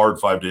running hard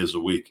 5 days a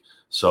week.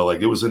 So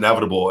like it was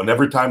inevitable. And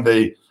every time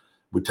they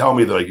would tell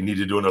me that you need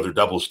to do another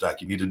double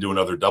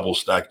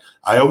stack,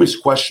 I always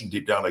questioned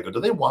deep down. I go, do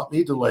they want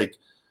me to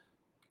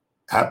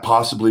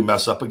possibly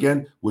mess up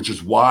again? Which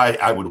is why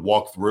I would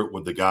walk through it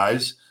with the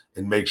guys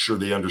and make sure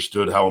they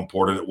understood how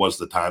important it was,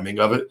 the timing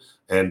of it.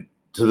 And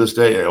to this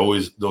day,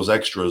 those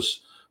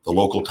extras, the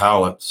local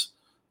talents,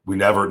 we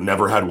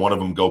never had one of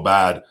them go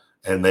bad.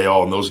 And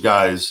those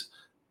guys,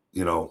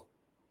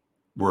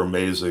 were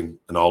amazing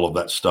and all of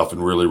that stuff,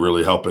 and really,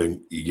 really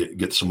helping you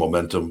get some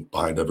momentum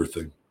behind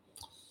everything.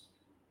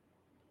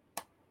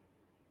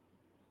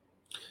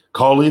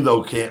 Kali,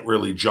 though, can't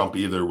really jump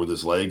either with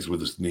his legs, with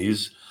his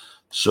knees.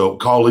 So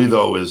Kali,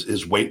 though,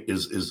 his weight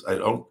is I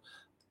don't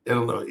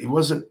know. He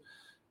wasn't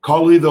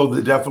Kali, though.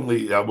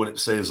 Definitely, I wouldn't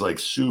say is like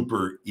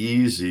super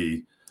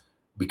easy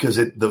because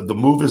the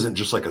move isn't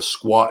just like a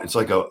squat. It's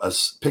like a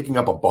picking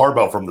up a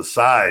barbell from the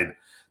side,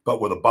 but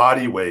with a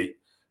body weight.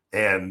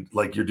 And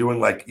like you're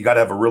doing, like you got to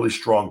have a really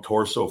strong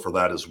torso for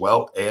that as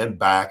well, and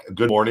back. A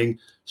good morning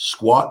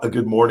squat, a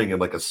good morning, and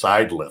like a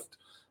side lift.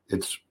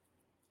 It's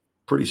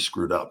pretty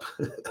screwed up,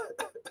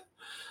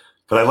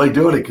 but I like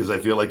doing it because I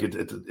feel like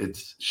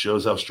it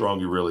shows how strong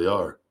you really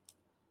are.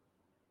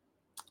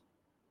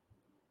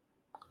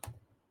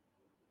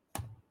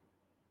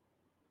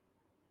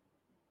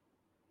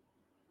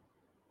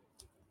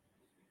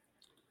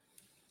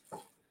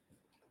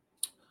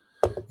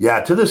 Yeah,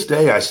 to this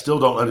day, I still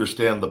don't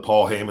understand the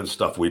Paul Heyman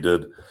stuff we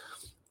did.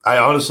 I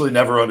honestly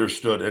never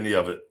understood any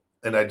of it.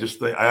 And I just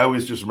think, I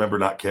always just remember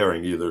not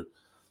caring either.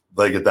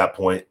 Like at that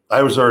point,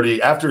 I was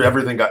already, after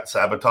everything got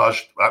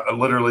sabotaged, I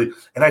literally,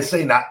 and I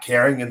say not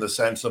caring in the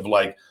sense of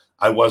like,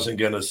 I wasn't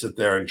going to sit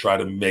there and try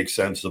to make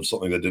sense of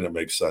something that didn't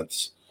make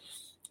sense.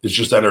 It's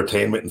just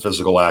entertainment and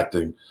physical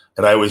acting.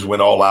 And I always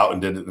went all out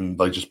and did it and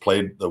like just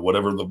played the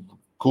whatever the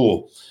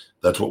cool.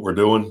 That's what we're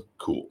doing.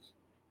 Cool.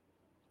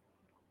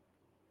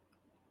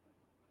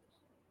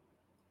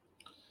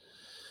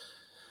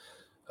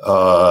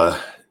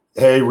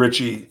 Hey,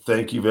 Richie,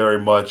 thank you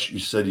very much. You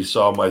said you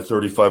saw my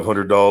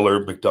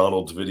 $3,500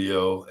 McDonald's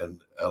video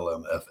and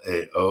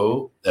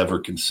LMFAO. Ever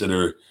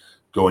consider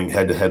going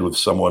head to head with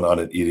someone on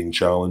an eating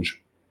challenge?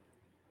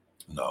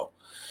 No.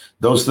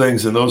 Those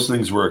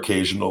things were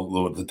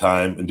occasional at the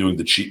time, and doing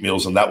the cheat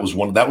meals. And that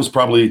was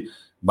probably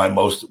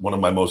one of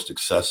my most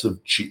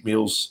excessive cheat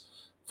meals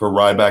for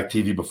Ryback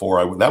TV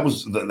that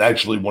was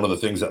actually one of the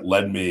things that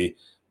led me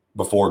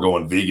before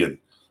going vegan.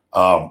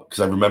 Because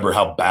I remember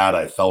how bad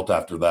I felt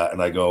after that,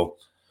 and I go,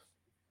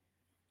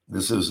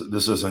 this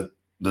isn't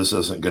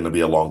going to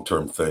be a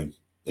long-term thing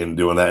in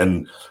doing that,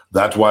 and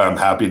that's why I'm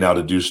happy now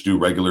to do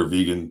regular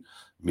vegan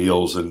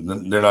meals,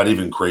 and they're not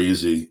even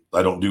crazy.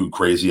 I don't do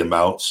crazy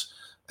amounts,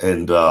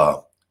 and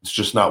it's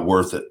just not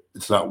worth it.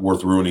 It's not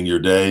worth ruining your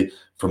day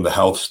from the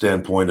health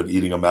standpoint of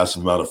eating a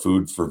massive amount of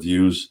food for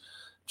views.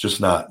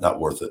 Just not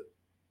worth it.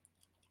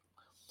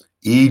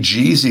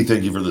 Jeezy,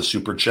 thank you for the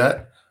super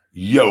chat.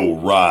 Yo,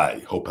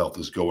 Rye. Hope health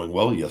is going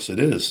well. Yes, it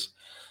is.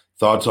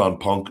 Thoughts on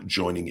Punk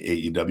joining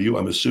AEW?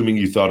 I'm assuming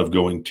you thought of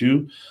going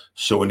too.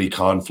 So any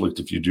conflict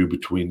if you do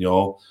between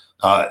y'all?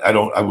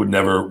 I would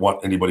never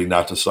want anybody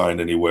not to sign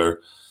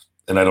anywhere.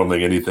 And I don't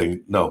think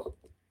anything, no.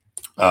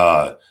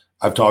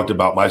 I've talked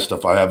about my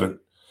stuff. I haven't,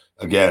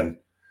 again,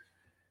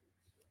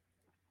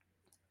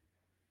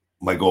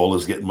 my goal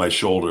is getting my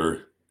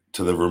shoulder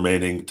to the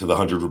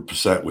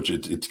 100%, which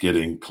it's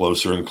getting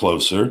closer and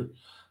closer.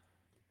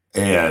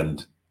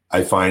 And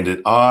I find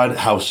it odd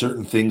how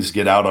certain things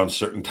get out on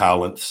certain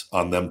talents,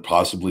 on them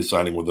possibly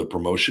signing with a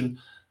promotion.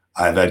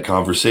 I've had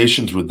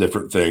conversations with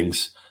different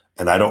things,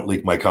 and I don't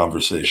leak my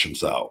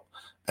conversations out.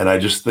 And I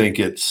just think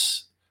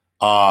it's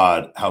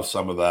odd how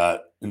some of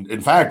that,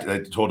 in fact, I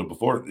told it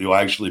before,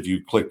 actually, if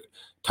you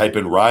type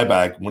in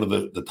Ryback, one of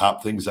the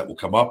top things that will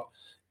come up,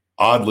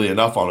 oddly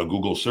enough, on a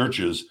Google search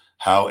is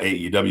how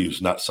AEW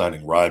is not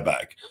signing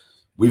Ryback.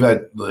 We've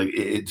had,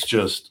 it's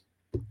just,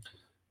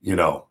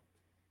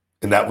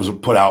 and that was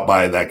put out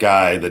by that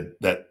guy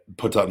that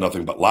puts out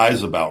nothing but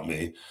lies about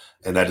me.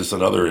 And that is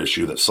another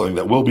issue. That's something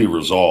that will be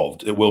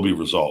resolved. It will be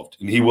resolved.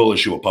 And he will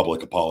issue a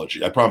public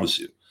apology. I promise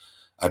you.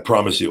 I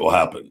promise you it will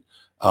happen.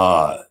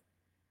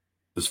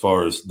 As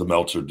far as the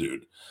Meltzer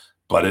dude.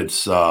 But it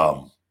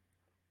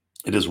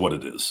is what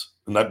it is.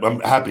 And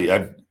I'm happy.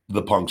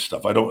 The Punk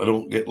stuff. I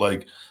don't get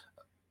like,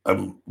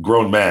 I'm a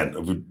grown man.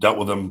 I've dealt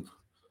with him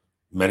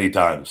many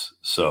times.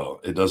 So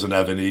it doesn't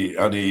have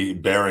any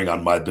bearing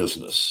on my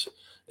business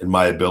and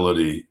my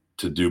ability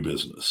to do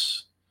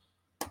business.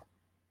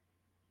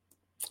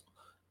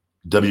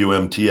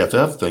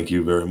 WMTFF, thank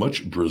you very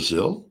much.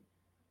 Brazil.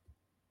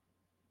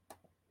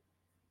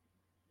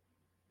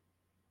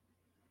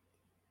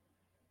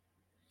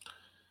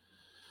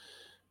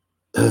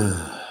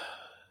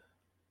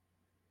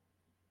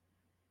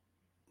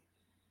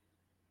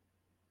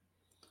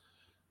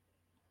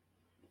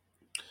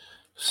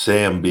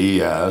 Sam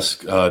B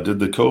asks, did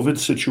the COVID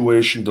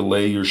situation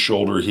delay your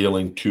shoulder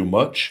healing too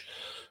much?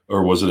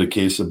 Or was it a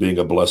case of being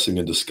a blessing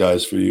in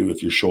disguise for you?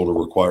 If your shoulder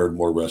required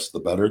more rest, the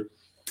better.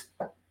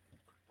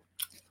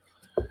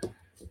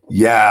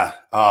 Yeah.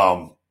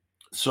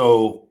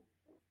 So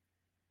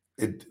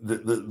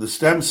the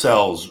stem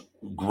cells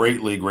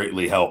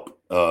greatly help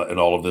in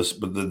all of this.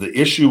 But the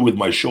issue with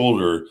my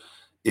shoulder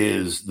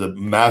is the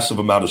massive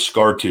amount of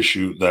scar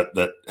tissue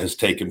that has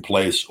taken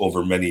place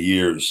over many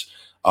years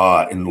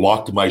and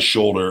locked my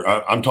shoulder.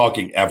 I'm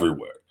talking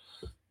everywhere.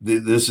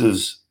 This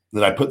is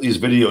that I put these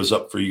videos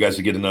up for you guys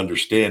to get an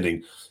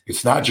understanding.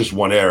 It's not just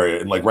one area.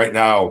 And like right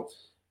now,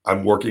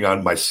 I'm working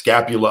on my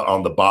scapula,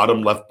 on the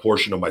bottom left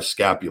portion of my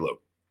scapula.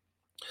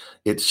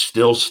 It's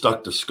still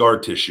stuck to scar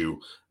tissue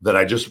that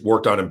I just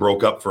worked on and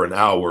broke up for an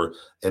hour.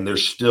 And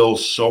there's still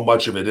so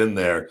much of it in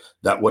there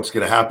that what's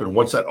going to happen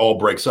once that all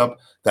breaks up,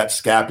 that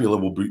scapula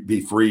will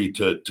be free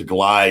to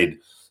glide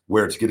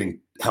where it's getting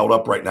held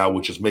up right now,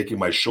 which is making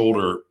my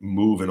shoulder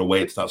move in a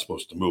way it's not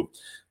supposed to move.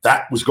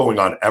 That was going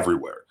on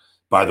everywhere,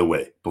 by the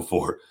way,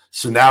 before.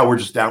 So now we're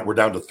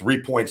down to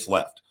 3 points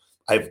left.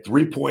 I have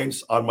 3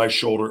 points on my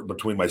shoulder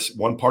between my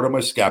one part of my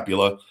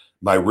scapula,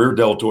 my rear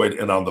deltoid,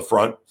 and on the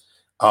front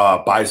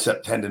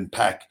bicep tendon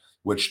pec,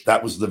 which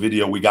that was the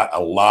video. We got a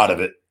lot of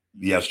it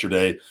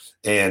yesterday.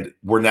 And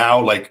we're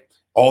now like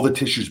all the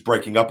tissues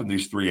breaking up in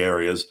these 3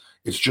 areas.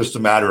 It's just a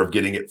matter of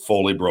getting it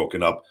fully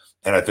broken up.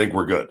 And I think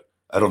we're good.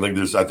 I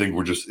think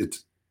we're just,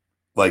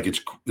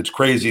 it's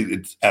crazy.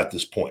 It's at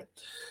this point.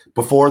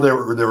 Before there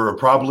were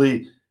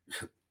probably,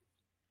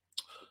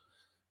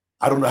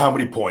 I don't know how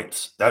many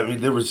points. I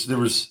mean,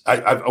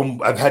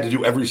 I've had to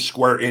do every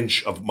square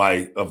inch of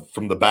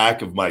from the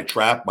back of my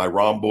trap, my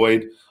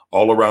rhomboid,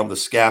 all around the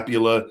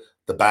scapula,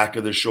 the back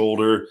of the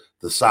shoulder,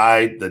 the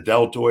side, the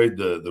deltoid,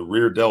 the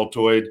rear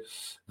deltoid,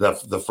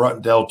 the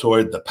front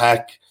deltoid, the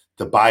pec,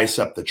 the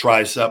bicep, the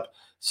tricep.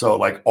 So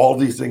like all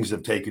these things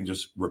have taken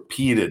just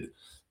repeated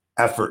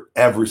effort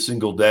every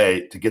single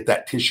day to get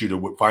that tissue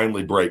to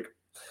finally break.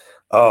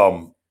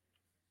 I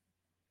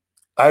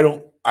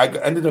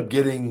ended up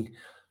getting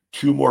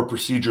 2 more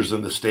procedures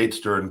in the States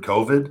during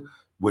COVID,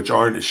 which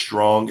aren't as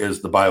strong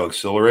as the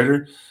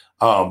bioaccelerator.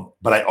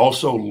 But I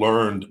also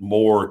learned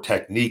more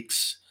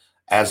techniques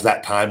as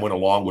that time went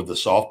along with the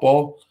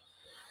softball.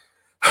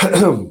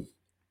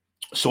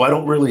 So I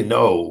don't really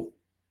know.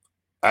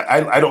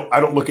 I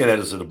don't look at it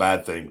as a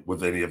bad thing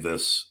with any of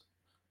this,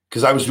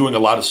 because I was doing a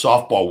lot of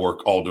softball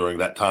work all during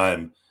that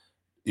time,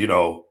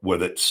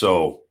 with it.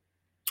 So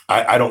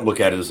I don't look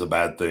at it as a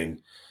bad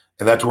thing.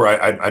 And that's where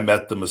I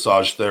met the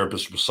massage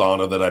therapist,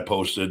 Rosanna, that I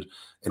posted.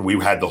 And we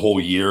had the whole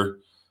year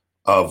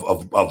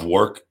of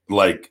work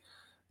like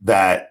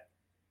that,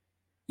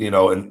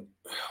 and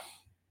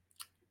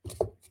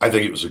I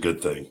think it was a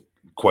good thing,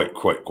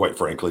 quite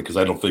frankly, because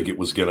I don't think it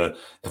was gonna.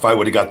 If I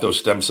would have got those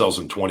stem cells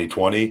in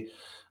 2020,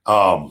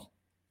 I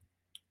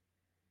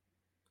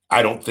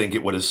don't think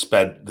it would have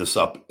sped this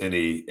up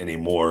any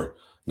more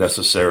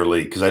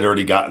necessarily, because I'd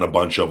already gotten a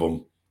bunch of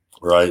them,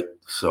 right?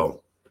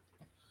 So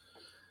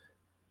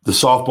the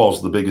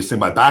softball's the biggest thing.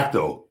 My back,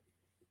 though,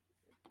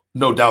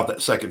 no doubt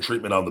that second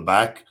treatment on the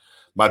back,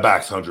 my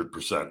back's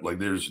 100%. Like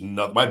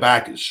my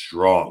back is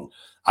strong.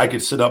 I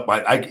could sit up.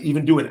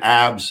 Even doing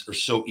abs are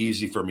so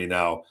easy for me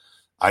now.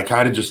 I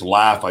kind of just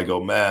laugh. I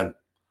go, man,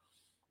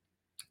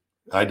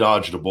 I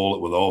dodged a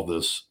bullet with all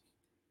this.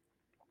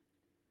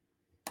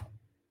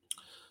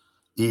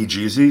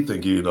 EGZ,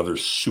 thank you, another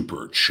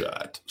super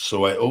chat.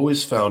 So I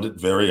always found it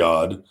very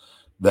odd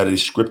that a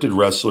scripted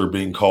wrestler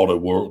being called a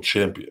world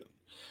champion.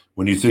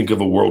 When you think of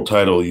a world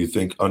title, you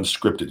think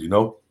unscripted,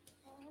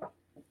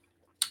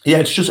 Yeah,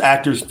 it's just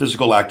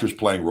physical actors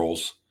playing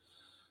roles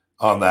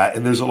on that.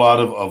 And there's a lot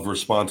of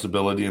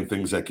responsibility and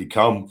things that could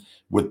come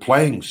with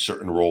playing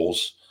certain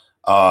roles.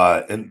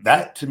 And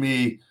that, to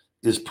me,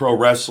 is pro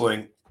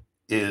wrestling,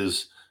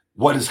 is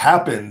what has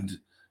happened,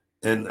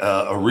 and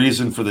a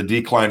reason for the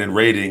decline in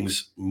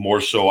ratings, more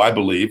so, I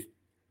believe,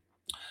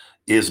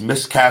 is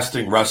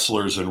miscasting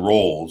wrestlers in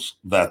roles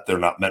that they're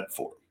not meant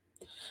for.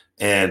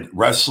 And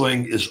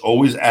wrestling is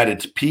always at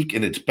its peak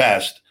and its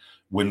best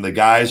when the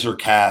guys are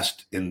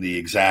cast in the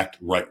exact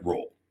right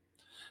role.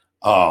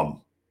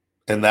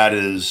 And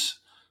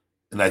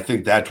I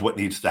think that's what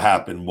needs to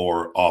happen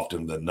more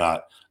often than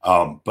not.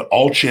 But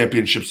all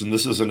championships, and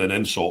this isn't an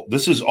insult,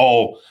 this is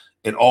all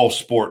in all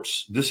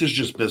sports. This is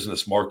just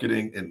business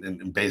marketing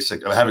and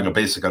having a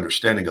basic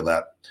understanding of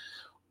that.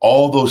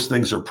 All those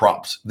things are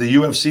props. The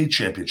UFC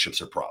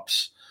championships are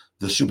props.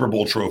 The Super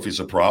Bowl trophy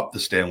is a prop. The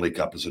Stanley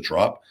Cup is a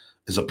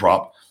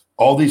prop.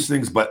 All these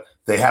things, but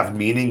they have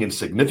meaning and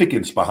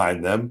significance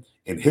behind them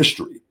in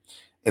history.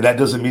 And that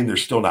doesn't mean they're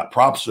still not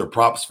props. They're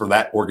props for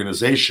that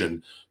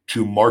organization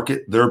to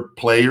market their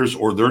players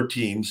or their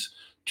teams,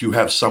 to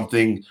have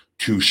something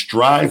to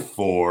strive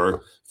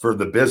for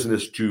the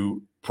business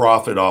to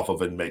profit off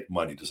of and make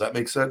money. Does that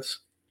make sense?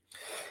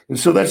 And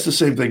so that's the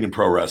same thing in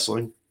pro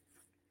wrestling.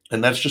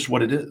 And that's just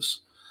what it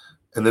is.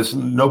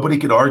 And nobody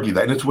can argue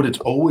that. And it's what it's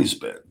always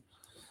been.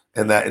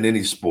 And that in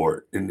any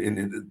sport.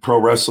 In pro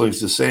wrestling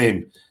is the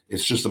same.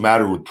 It's just a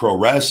matter with pro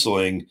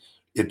wrestling.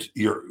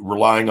 You're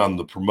relying on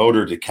the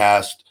promoter to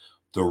cast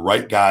the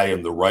right guy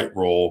in the right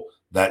role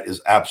that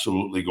is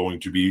absolutely going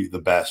to be the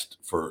best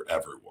for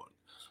everyone.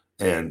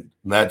 And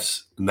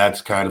that's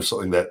kind of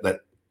something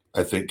that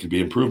I think can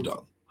be improved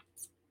on.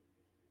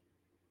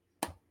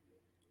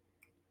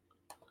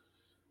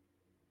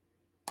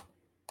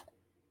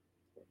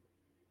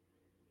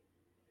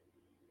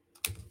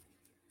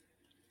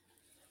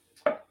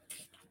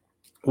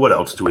 What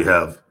else do we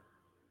have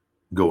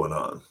going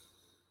on?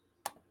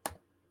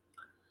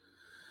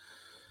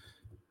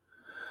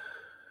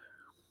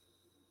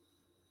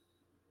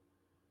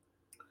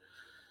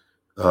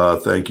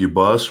 Thank you,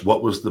 Bus.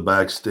 What was the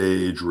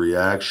backstage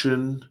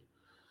reaction?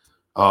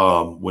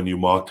 when you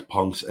mocked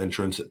Punk's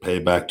entrance at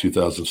Payback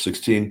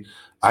 2016.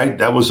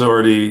 That was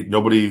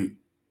already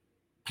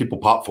people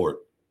popped for it.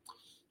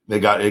 It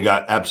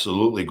got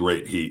absolutely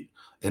great heat,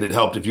 and it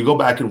helped. If you go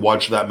back and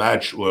watch that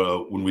match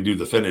when we do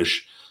the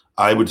finish,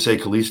 I would say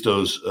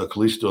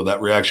Kalisto,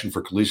 that reaction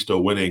for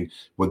Kalisto winning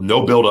with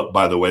no buildup,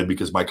 by the way,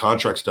 because my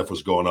contract stuff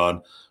was going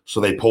on, so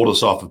they pulled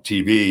us off of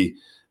TV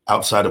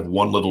outside of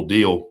one little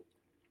deal,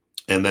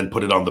 and then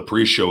put it on the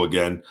pre-show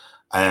again.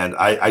 And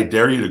I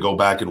dare you to go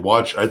back and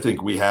watch. I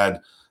think we had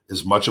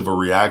as much of a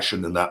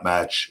reaction in that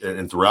match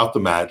and throughout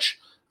the match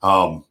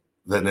than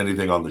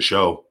anything on the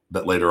show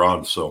that later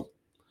on. So,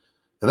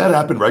 and that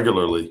happened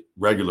regularly,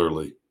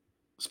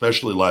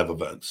 especially live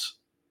events.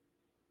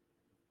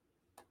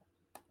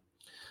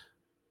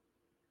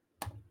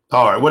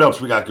 All right, what else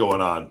we got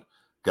going on,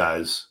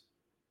 guys?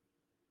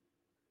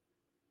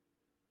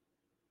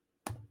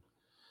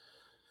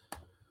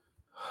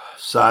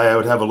 Sai, I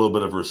would have a little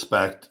bit of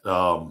respect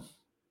for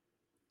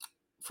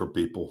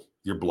people.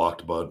 You're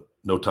blocked, bud.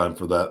 No time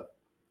for that.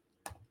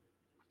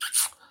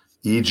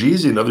 E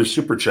Jeezy, another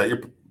super chat.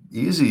 You're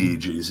easy, E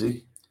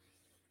Jeezy.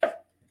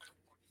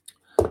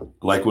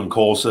 Like when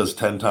Cole says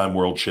 10-time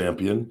world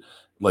champion,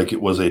 like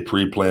it was a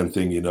pre-planned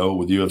thing,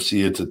 with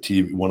UFC, it's a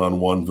TV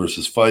one-on-one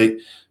versus fight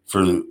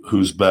for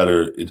who's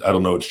better. I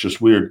don't know. It's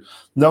just weird.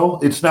 No,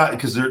 it's not,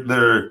 because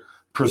they're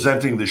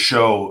presenting the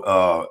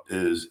show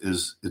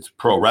it's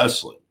pro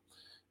wrestling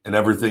and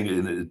everything.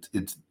 And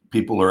it's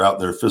people are out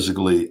there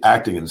physically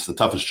acting, and it's the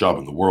toughest job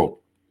in the world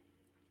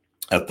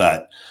at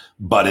that.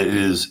 But it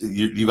is,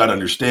 you got to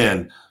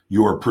understand,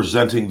 you're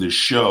presenting the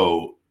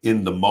show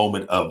in the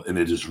moment of, and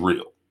it is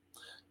real.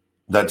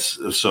 That's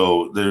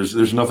so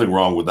there's nothing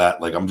wrong with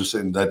that. Like, I'm just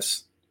saying,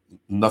 that's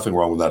nothing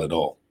wrong with that at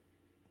all,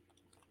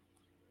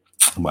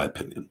 in my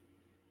opinion.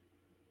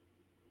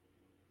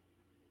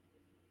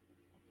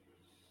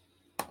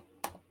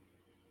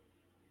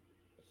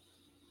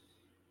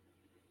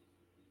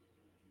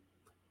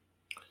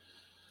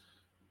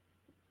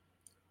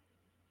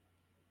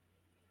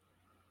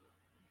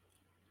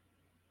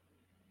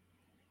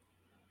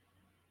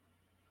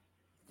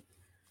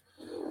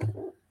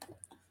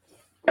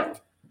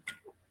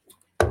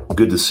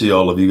 Good to see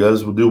all of you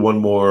guys. We'll do one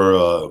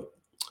more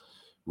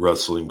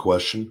wrestling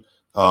question.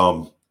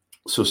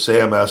 So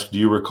Sam asked, do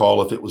you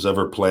recall if it was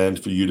ever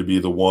planned for you to be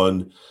the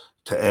one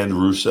to end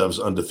Rusev's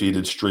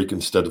undefeated streak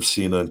instead of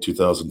Cena in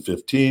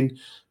 2015?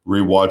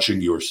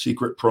 Rewatching your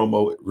secret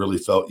promo, it really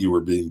felt you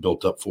were being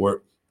built up for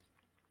it.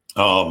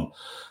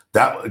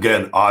 That,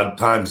 again, odd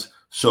times.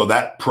 So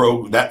that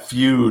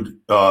feud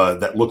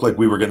that looked like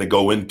we were going to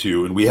go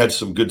into, and we had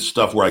some good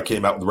stuff where I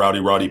came out with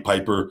Roddy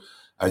Piper,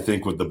 I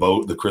think, with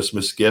the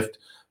Christmas gift.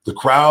 The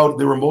crowd,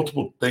 there were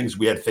multiple things.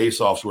 We had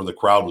face-offs where the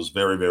crowd was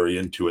very, very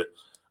into it.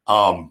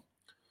 And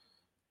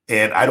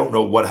I don't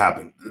know what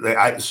happened.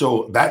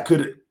 So that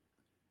could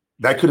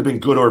have been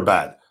good or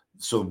bad.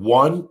 So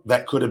one,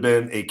 that could have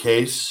been a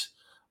case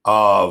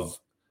of,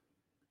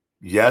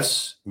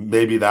 yes,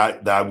 maybe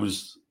that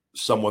was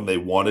someone they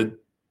wanted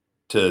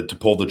to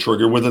pull the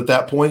trigger with at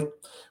that point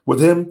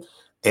with him,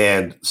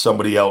 and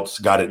somebody else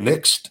got it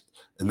nixed,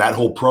 and that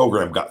whole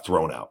program got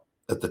thrown out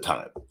at the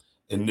time.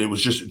 And it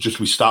was just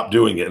we stopped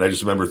doing it. And I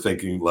just remember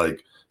thinking,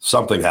 like,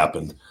 something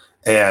happened.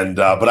 And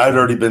but I'd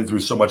already been through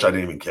so much I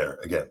didn't even care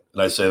again.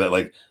 And I say that,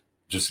 like,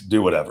 just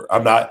do whatever.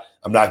 I'm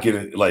not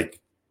getting, like,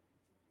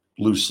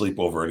 lose sleep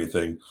over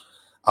anything.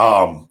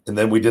 And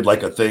then we did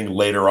like a thing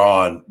later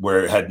on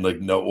where it had like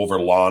no over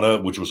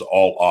Lana, which was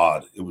all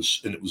odd. It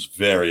was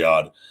very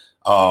odd.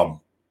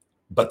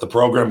 But the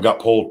program got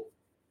pulled.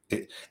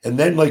 And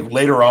then, like,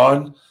 later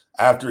on,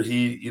 after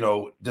he,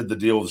 did the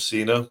deal with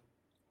Cena,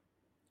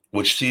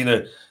 which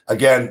Cena,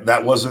 again,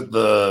 that wasn't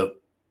the,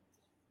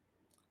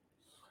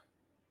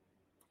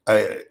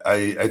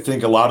 I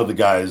think a lot of the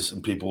guys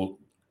and people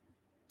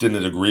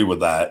didn't agree with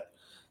that.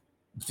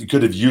 He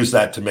could have used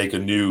that to make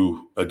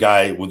a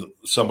guy with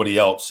somebody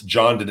else.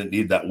 John didn't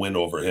need that win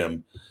over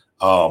him.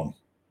 But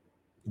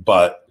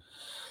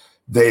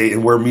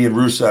where me and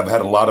Rusev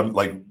had a lot of,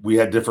 like, we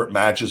had different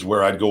matches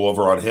where I'd go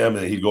over on him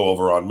and he'd go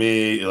over on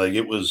me. Like,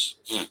 it was,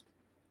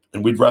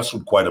 and we'd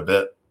wrestled quite a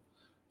bit.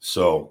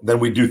 So then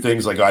we do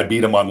things like I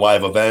beat him on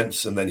live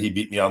events, and then he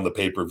beat me on the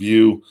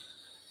pay-per-view.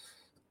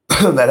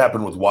 That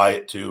happened with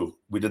Wyatt too.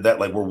 We did that,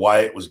 like, where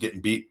Wyatt was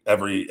getting beat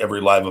every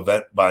live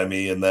event by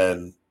me, and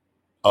then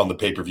on the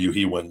pay-per-view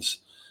he wins.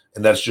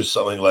 And that's just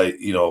something like,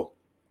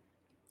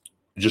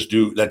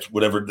 that's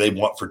whatever they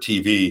want for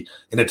TV.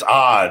 And it's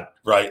odd,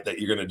 right, that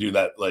you're going to do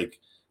that, like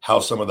how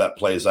some of that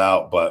plays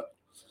out. But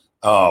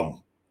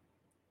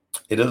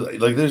it is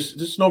like,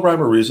 there's no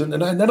rhyme or reason.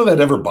 And none of that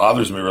ever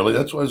bothers me, really.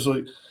 That's why it's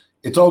like,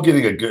 it's all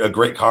getting a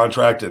great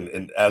contract.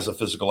 And as a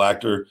physical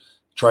actor,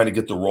 trying to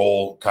get the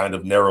role kind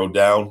of narrowed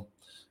down,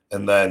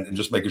 and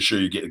just making sure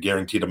you get a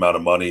guaranteed amount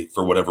of money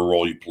for whatever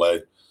role you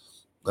play.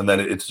 And then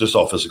it's just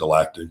all physical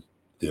acting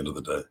at the end of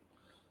the day.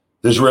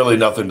 There's really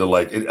nothing to,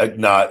 like,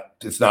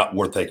 it's not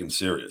worth taking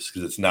serious,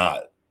 because it's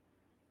not.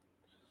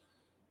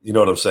 You know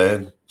what I'm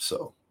saying?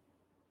 So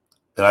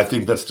And I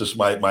think that's just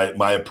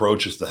my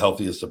approach is the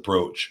healthiest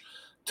approach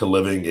to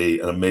living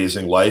an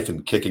amazing life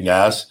and kicking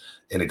ass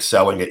and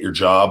excelling at your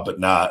job, but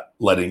not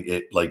letting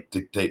it like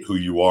dictate who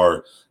you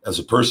are as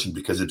a person,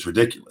 because it's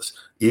ridiculous.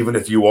 Even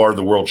if you are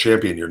the world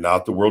champion, you're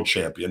not the world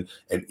champion.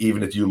 And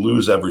even if you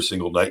lose every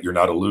single night, you're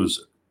not a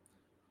loser.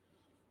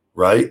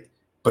 Right?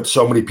 But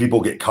so many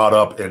people get caught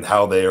up in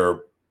how they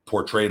are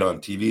portrayed on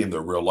TV in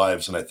their real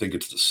lives. And I think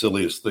it's the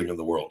silliest thing in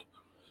the world.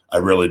 I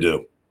really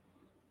do.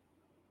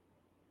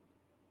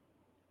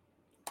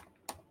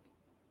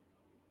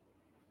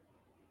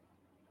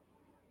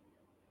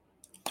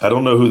 I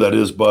don't know who that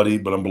is, buddy,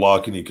 but I'm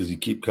blocking you because you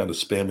keep kind of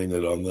spamming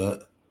it on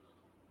that.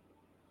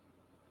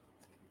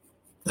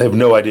 I have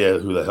no idea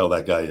who the hell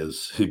that guy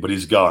is, but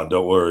he's gone.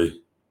 Don't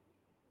worry.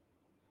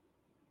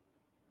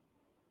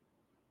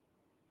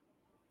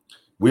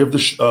 We have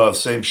the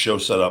same show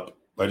set up.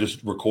 I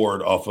just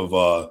record off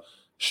of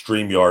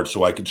StreamYard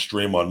so I can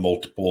stream on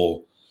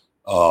multiple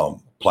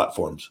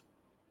platforms.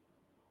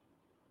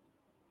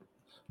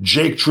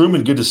 Jake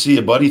Truman, good to see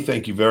you, buddy.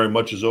 Thank you very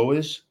much as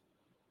always.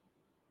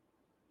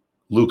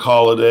 Luke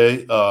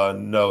Holiday,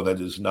 no,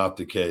 that is not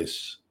the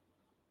case.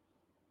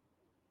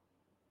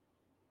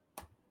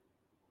 A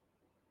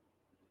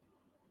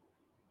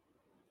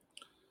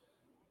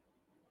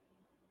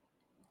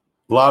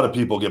lot of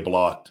people get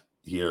blocked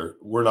here.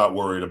 We're not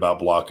worried about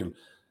blocking.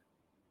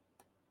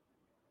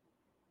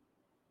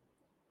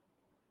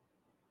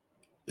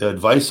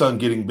 Advice on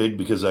getting big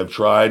because I've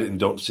tried and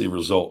don't see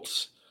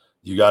results.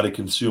 You got to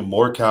consume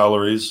more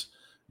calories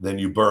than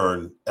you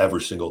burn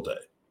every single day.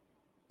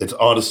 It's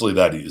honestly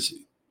that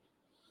easy.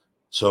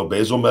 So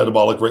basal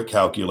metabolic rate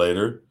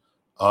calculator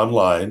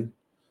online,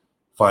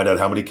 find out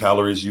how many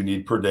calories you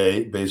need per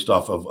day based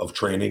off of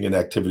training and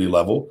activity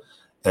level,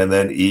 and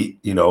then eat,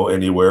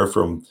 anywhere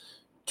from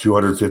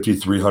 250,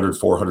 300,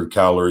 400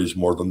 calories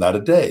more than that a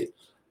day.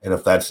 And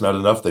if that's not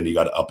enough, then you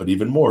got to up it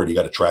even more. And you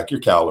got to track your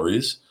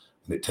calories,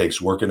 and it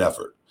takes work and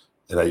effort.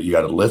 And you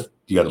got to lift,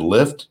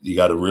 you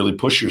got to really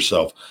push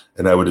yourself.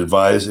 And I would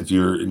advise, if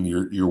you're in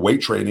your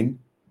weight training,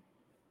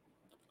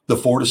 the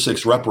 4 to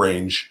 6 rep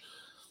range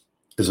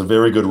is a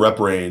very good rep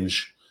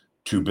range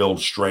to build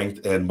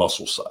strength and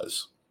muscle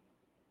size.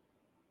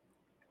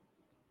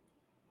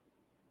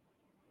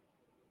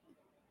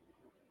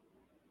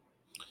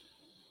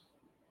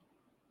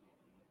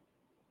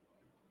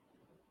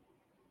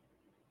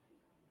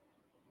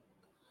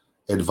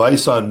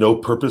 Advice on no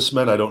purpose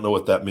men. I don't know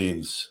what that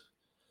means.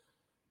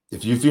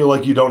 If you feel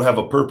like you don't have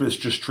a purpose,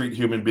 just treat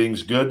human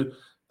beings good,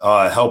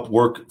 help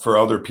work for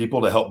other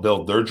people to help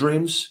build their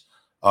dreams,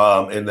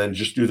 and then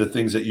just do the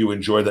things that you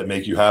enjoy that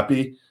make you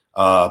happy,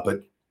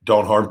 but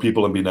don't harm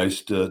people and be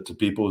nice to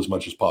people as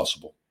much as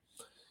possible.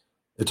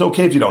 It's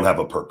okay if you don't have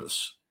a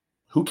purpose.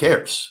 Who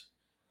cares?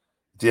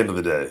 At the end of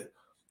the day,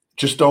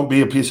 just don't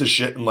be a piece of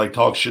shit and like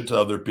talk shit to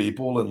other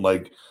people, and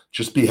like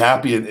just be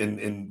happy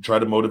and try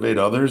to motivate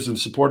others and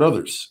support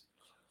others.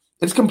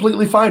 It's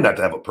completely fine not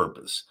to have a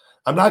purpose.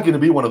 I'm not going to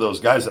be one of those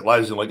guys that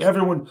lies in like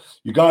everyone.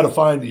 You got to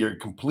find your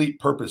complete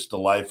purpose to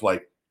life.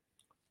 Like,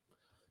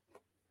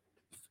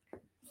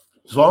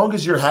 as long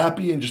as you're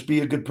happy and just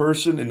be a good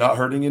person and not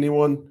hurting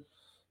anyone,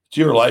 it's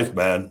your life,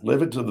 man.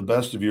 Live it to the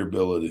best of your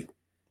ability.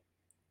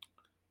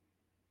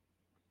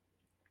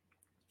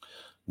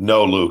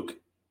 No, Luke.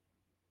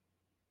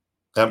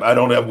 I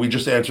don't have. We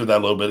just answered that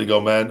a little bit ago,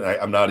 man.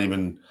 I'm not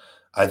even.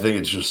 I think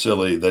it's just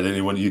silly that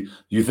anyone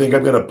you think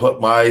I'm going to put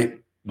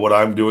what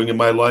I'm doing in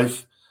my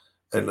life,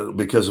 and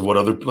because of what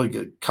other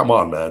come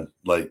on, man.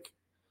 Like,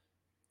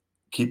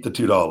 keep the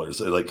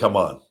 $2. Like, come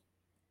on.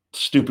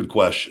 Stupid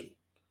question.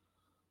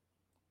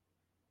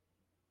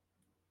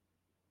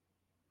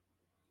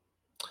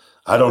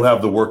 I don't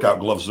have the workout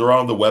gloves. They're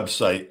on the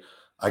website.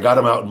 I got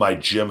them out in my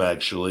gym,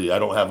 actually. I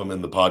don't have them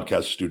in the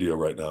podcast studio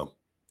right now.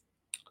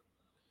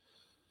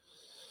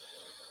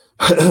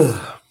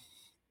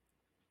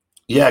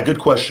 Yeah, good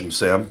question,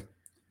 Sam.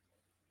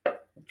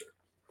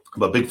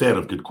 I'm a big fan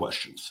of good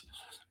questions.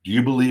 Do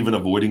you believe in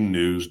avoiding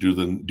news due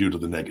to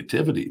the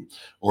negativity,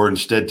 or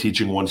instead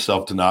teaching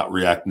oneself to not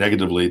react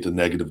negatively to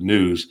negative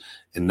news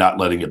and not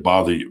letting it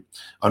bother you?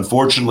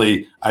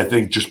 Unfortunately, I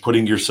think just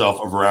putting yourself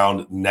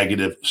around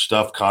negative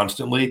stuff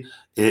constantly,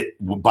 it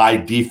by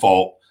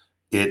default,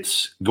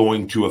 it's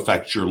going to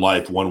affect your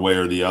life one way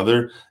or the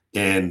other,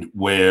 and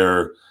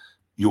where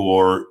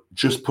you're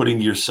just putting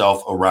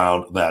yourself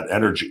around that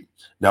energy.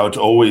 Now, it's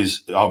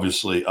always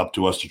obviously up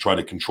to us to try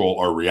to control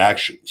our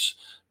reactions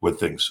with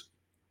things.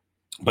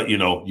 But,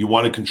 you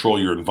want to control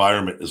your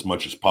environment as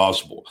much as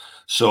possible.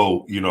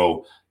 So,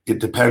 it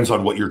depends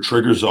on what your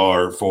triggers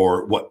are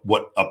for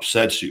what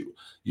upsets you.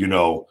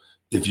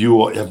 If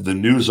you have the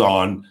news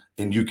on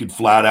and you could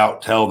flat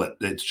out tell that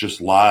it's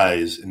just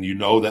lies, and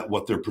that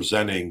what they're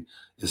presenting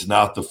is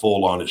not the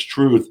full honest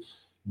truth,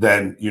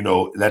 then,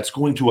 that's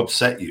going to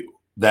upset you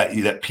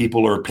that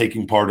people are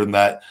taking part in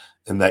that,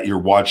 and that you're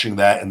watching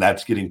that, and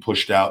that's getting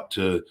pushed out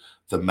to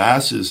the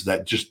masses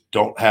that just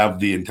don't have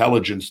the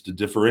intelligence to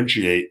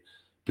differentiate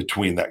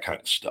between that kind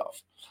of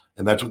stuff.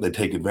 And that's what they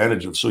take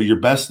advantage of. So you're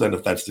best then,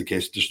 if that's the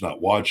case, just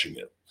not watching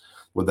it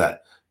with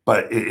that.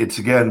 But it's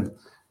again,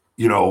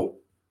 you know,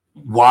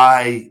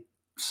 why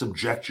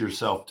subject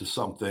yourself to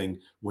something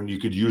when you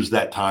could use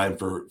that time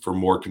for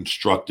more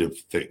constructive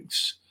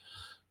things?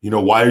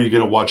 Why are you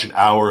going to watch an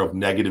hour of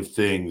negative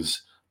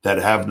things that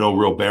have no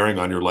real bearing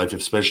on your life,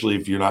 especially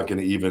if you're not going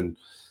to even,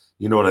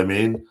 you know what I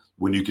mean?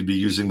 When you could be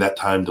using that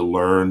time to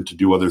learn, to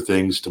do other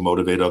things, to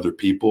motivate other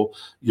people,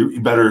 you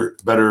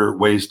better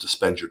ways to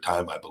spend your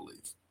time, I believe.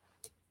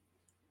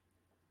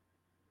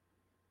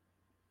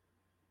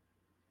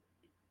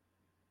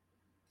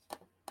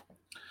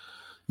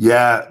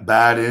 Yeah,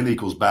 bad in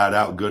equals bad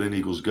out, good in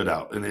equals good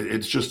out, and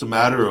it's just a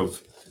matter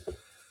of,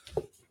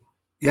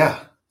 yeah.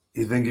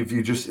 You think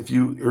if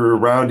you are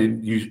around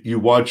and you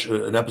watch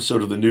an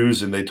episode of the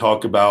news and they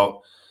talk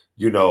about,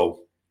 you know,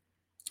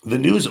 the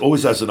news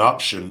always has an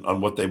option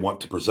on what they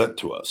want to present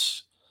to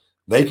us.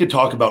 They could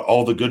talk about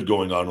all the good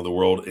going on in the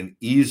world and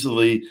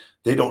easily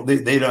they could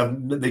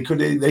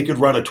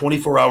run a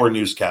 24-hour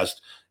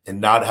newscast and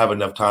not have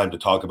enough time to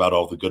talk about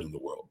all the good in the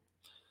world.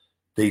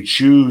 They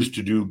choose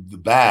to do the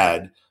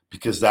bad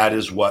because that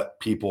is what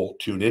people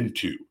tune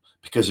into,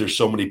 because there's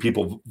so many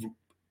people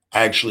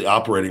actually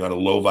operating on a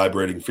low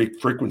vibrating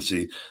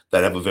frequency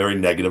that have a very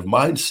negative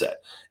mindset.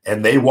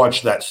 And they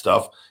watch that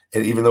stuff.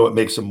 And even though it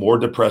makes them more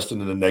depressed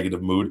and in a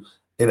negative mood,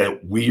 in a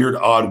weird,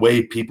 odd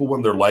way, people,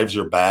 when their lives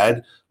are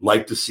bad,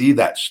 like to see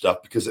that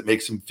stuff because it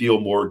makes them feel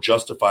more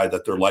justified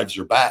that their lives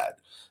are bad.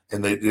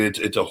 And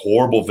it's a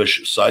horrible,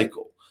 vicious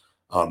cycle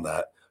on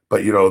that.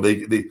 But,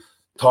 they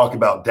talk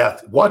about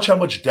death. Watch how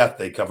much death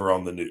they cover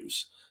on the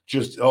news.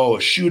 Just, oh,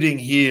 a shooting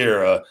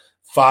here, a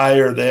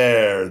fire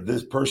there,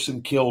 this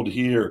person killed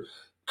here,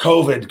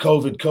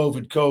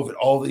 COVID,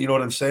 all that, you know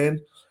what I'm saying?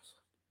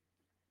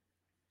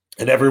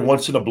 And every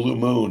once in a blue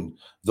moon,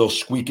 they'll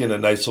squeak in a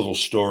nice little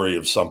story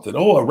of something.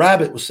 Oh, a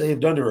rabbit was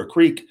saved under a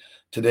creek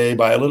today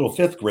by a little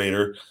fifth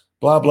grader,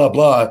 blah, blah,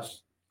 blah.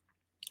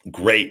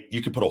 Great.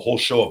 You could put a whole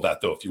show of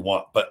that, though, if you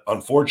want. But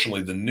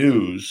unfortunately, the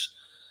news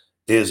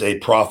is a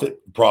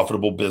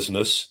profitable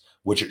business,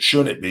 which it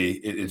shouldn't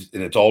be.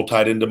 And it's all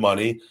tied into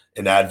money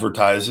and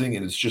advertising.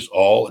 And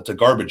it's a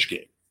garbage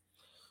game.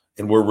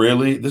 And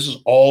this is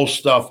all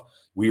stuff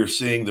we are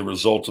seeing the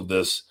results of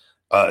this.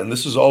 And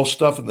this is all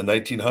stuff in the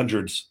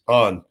 1900s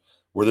on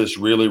where this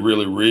really,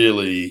 really,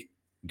 really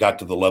got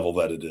to the level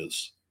that it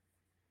is.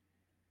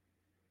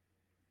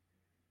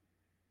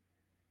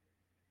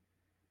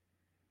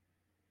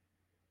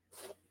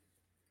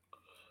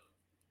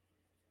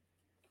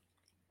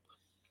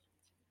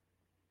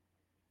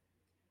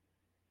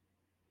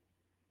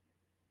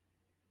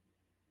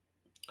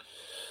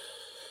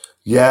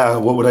 Yeah,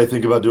 what would I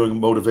think about doing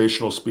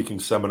motivational speaking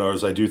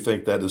seminars? I do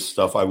think that is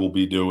stuff I will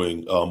be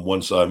doing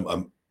once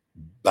I'm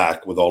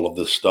back with all of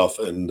this stuff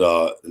and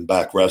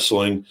back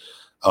wrestling,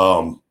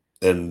 and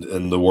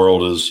the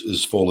world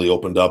is fully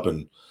opened up.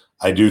 And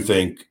I do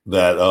think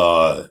that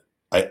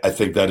I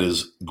think that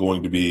is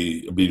going to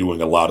be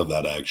doing a lot of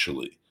that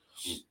actually.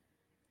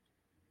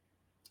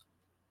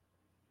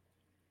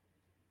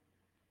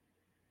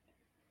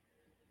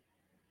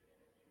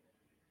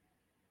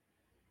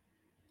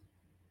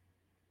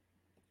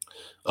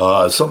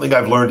 Something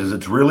I've learned is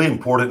it's really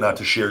important not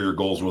to share your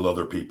goals with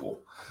other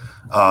people.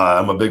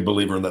 I'm a big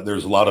believer in that.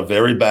 There's a lot of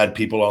very bad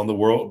people on the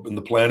world, in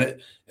the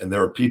planet, and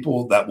there are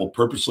people that will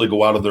purposely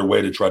go out of their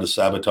way to try to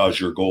sabotage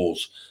your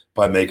goals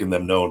by making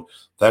them known.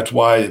 That's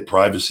why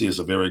privacy is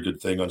a very good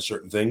thing on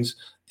certain things.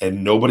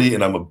 And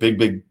I'm a big,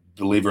 big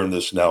believer in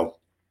this now.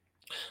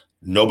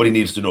 Nobody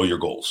needs to know your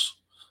goals.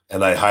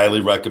 And I highly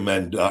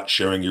recommend not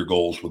sharing your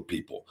goals with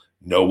people.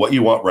 Know what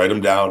you want, write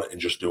them down, and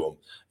just do them.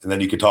 And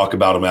then you can talk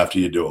about them after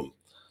you do them.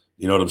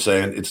 You know what I'm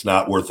saying? It's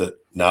not worth it.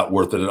 Not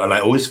worth it. And I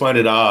always find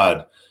it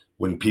odd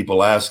when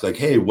people ask, like,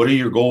 hey, what are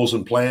your goals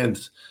and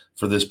plans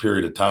for this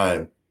period of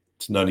time?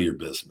 It's none of your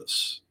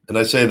business. And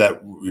I say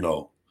that,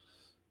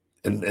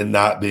 and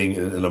not being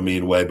in a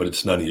mean way, but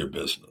it's none of your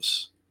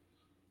business.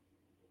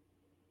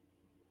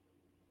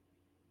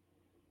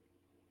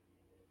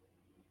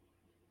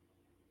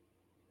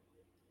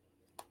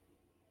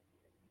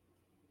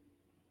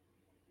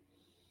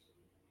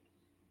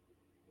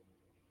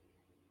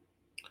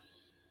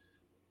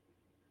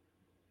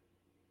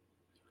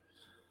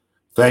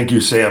 Thank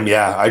you, Sam.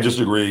 Yeah, I just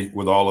agree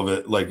with all of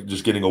it. Like,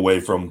 just getting away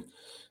from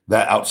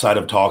that outside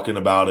of talking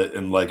about it.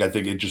 And like, I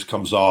think it just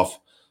comes off.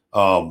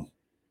 Um,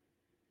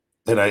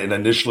 and I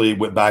initially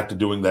went back to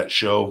doing that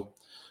show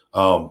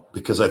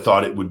because I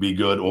thought it would be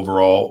good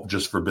overall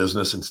just for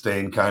business and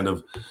staying kind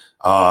of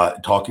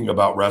talking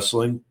about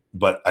wrestling.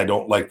 But I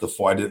don't like the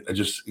fight. I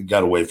just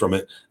got away from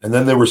it. And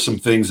then there were some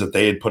things that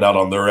they had put out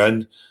on their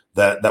end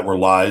that were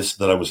lies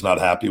that I was not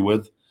happy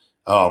with.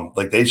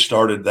 Like they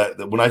started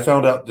that when I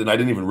found out, and I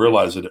didn't even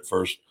realize it at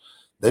first.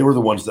 They were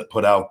the ones that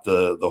put out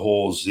the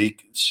whole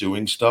Zeke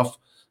suing stuff,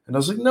 and I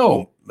was like,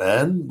 no,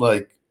 man,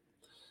 like,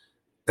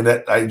 and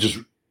that I just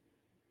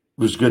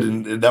was good,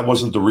 and that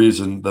wasn't the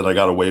reason that I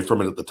got away from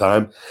it at the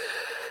time.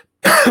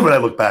 When I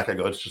look back, I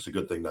go, it's just a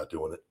good thing not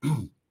doing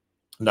it,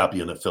 not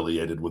being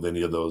affiliated with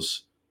any of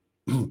those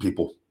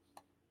people.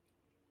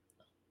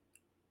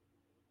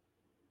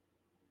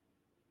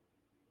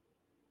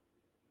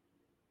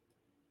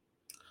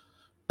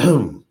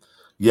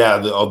 Yeah,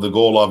 the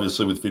goal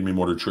obviously with Feed Me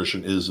More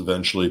Nutrition is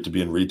eventually to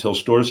be in retail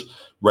stores.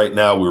 Right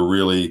now, we're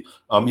really,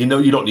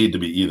 you don't need to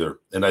be either.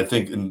 And I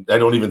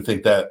don't even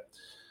think that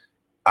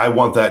I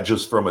want that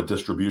just from a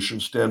distribution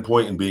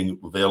standpoint and being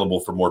available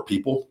for more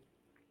people.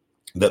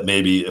 That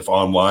maybe if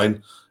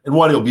online, and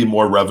one, it'll be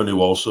more revenue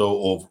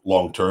also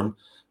long term.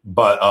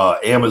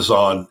 But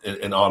Amazon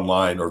and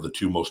online are the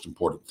two most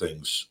important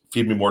things.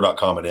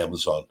 Feedmemore.com and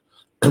Amazon.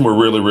 And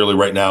we're really, really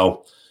right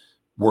now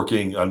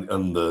working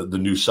on the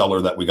new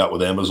seller that we got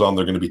with Amazon.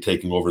 They're going to be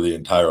taking over the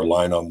entire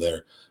line on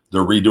there.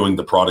 They're redoing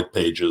the product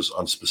pages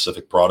on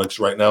specific products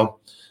right now.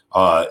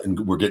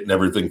 And we're getting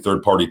everything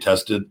third-party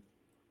tested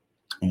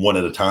one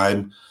at a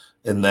time.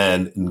 And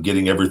then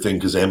getting everything,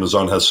 because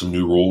Amazon has some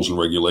new rules and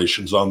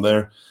regulations on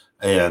there.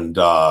 And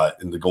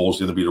the goal is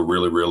going to be to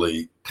really,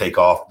 really take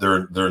off.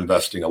 They're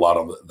investing a lot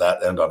on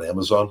that end on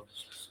Amazon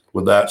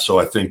with that. So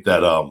I think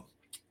that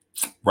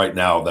right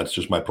now that's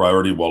just my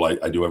priority while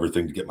I do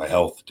everything to get my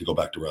health to go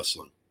back to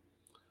wrestling.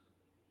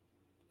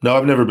 No,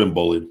 I've never been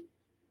bullied.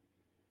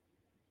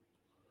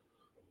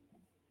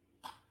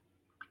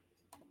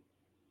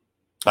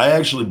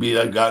 I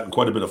got in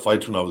quite a bit of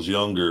fights when I was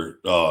younger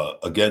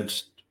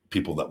against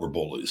people that were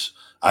bullies.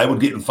 I would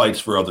get in fights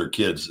for other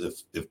kids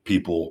if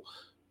people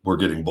were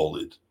getting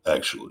bullied,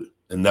 actually,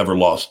 and never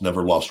lost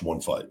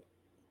one fight.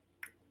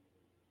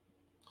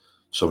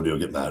 Somebody will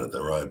get mad at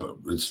that, right? But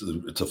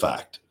it's a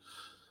fact.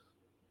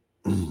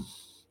 I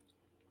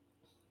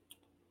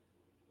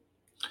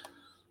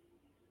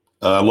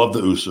love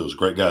the Usos,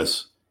 great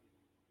guys.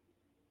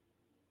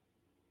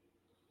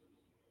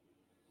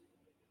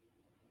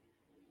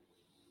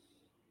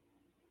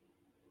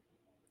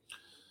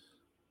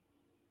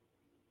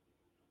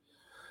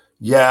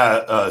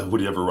 Yeah, would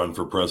you ever run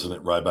for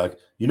president, Ryback?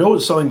 You know,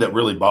 it's something that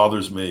really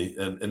bothers me,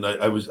 and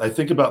I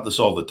think about this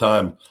all the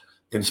time,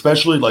 and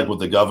especially like with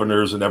the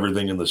governors and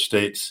everything in the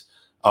states,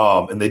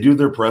 and they do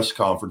their press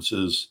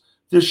conferences.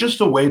 There's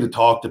just a way to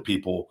talk to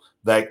people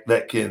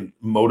that can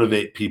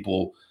motivate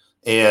people,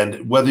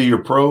 and whether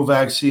you're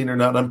pro-vaccine or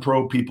not, I'm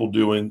pro people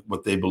doing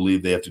what they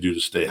believe they have to do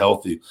to stay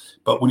healthy.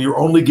 But when you're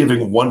only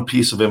giving one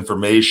piece of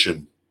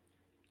information,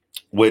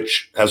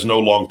 which has no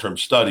long-term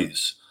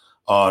studies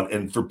on,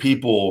 and for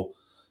people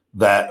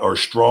that are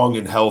strong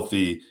and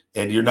healthy,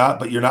 and you're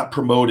not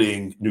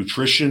promoting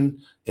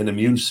nutrition and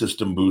immune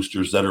system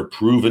boosters that are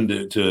proven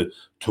to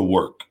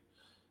work.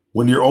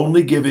 When you're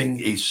only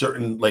giving a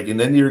certain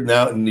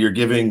and you're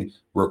giving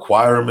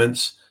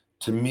requirements,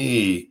 to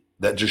me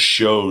that just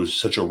shows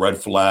such a red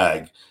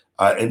flag,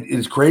 and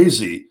it's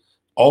crazy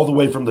all the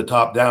way from the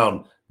top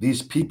down.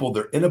 These people,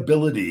 their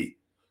inability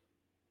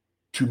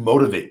to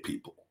motivate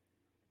people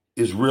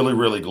is really,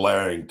 really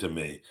glaring to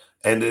me.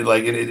 And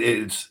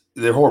it's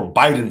they're horrible.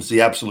 Biden's the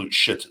absolute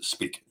shit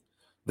speaking.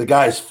 The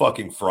guy's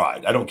fucking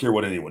fried. I don't care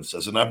what anyone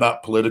says. And I'm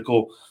not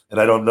political and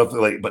I don't know,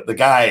 but the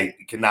guy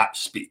cannot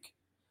speak.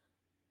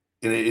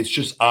 And it's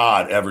just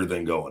odd,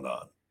 everything going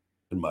on,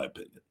 in my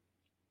opinion.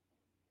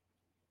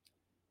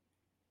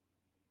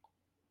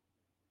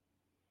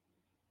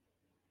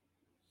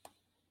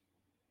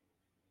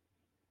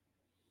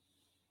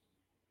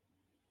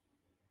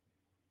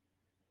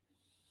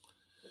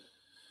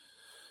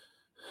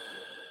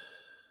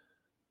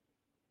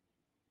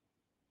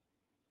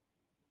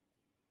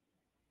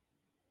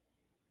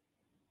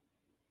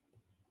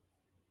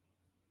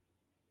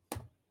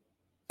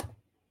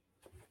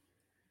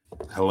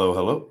 Hello,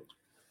 hello.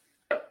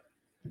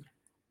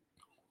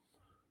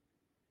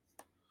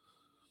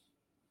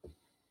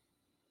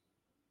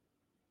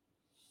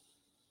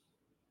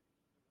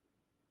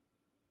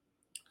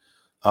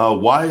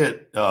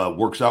 Wyatt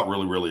works out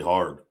really, really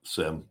hard,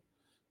 Sim.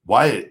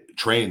 Wyatt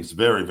trains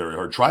very, very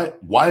hard.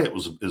 Wyatt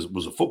was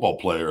a football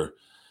player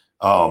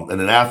and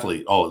an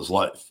athlete all his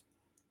life.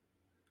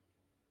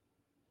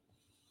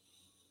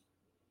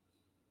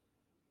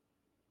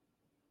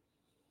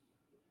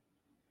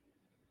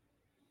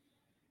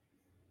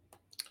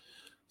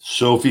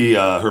 Sophie,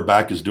 her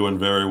back is doing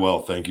very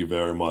well. Thank you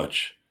very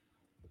much.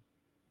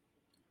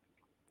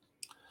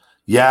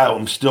 Yeah,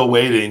 I'm still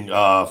waiting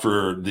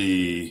for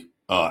the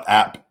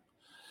app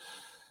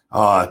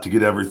to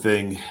get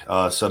everything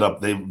set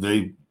up.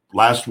 They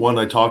last one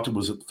I talked to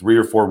was 3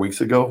 or 4 weeks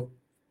ago.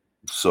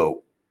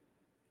 So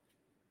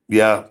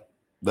yeah,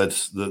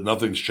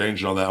 nothing's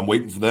changed on that. I'm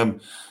waiting for them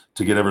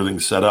to get everything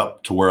set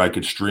up to where I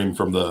could stream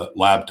from the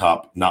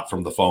laptop, not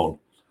from the phone,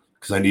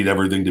 because I need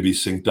everything to be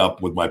synced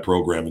up with my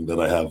programming that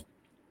I have.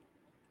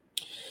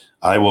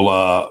 I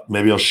will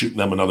maybe I'll shoot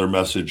them another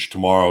message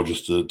tomorrow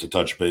just to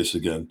touch base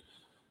again.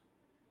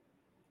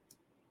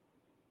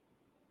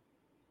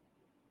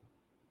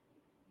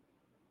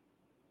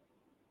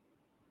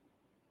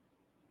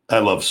 I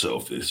love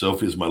Sophie.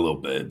 Sophie's my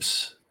little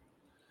babes.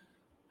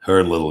 Her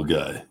and little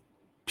guy.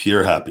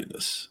 Pure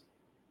happiness.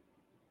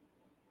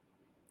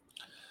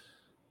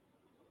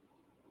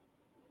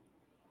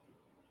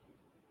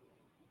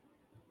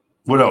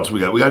 What else we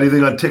got? We got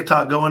anything on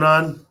TikTok going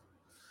on?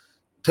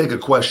 Take a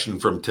question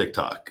from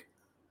TikTok.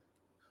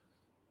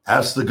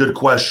 Ask the good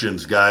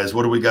questions, guys.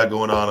 What do we got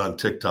going on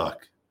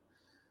TikTok?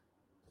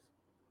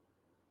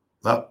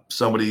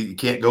 Somebody, you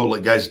can't go,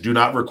 like, guys, do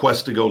not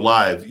request to go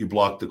live. You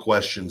block the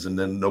questions and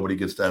then nobody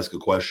gets to ask a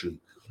question.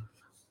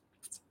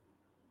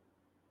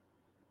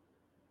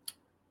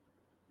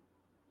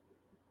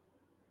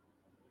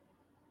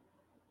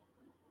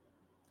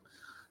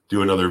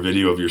 Do another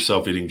video of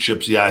yourself eating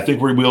chips. Yeah, I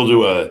think we will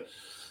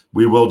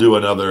do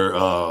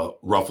another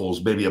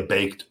Ruffles, maybe a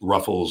baked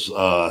Ruffles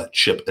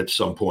chip at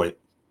some point.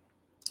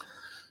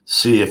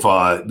 See if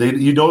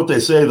you know what they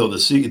say though,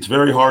 it's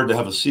very hard to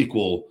have a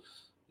sequel,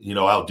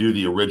 outdo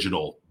the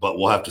original, but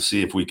we'll have to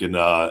see if we can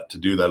to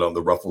do that on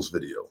the Ruffles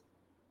video.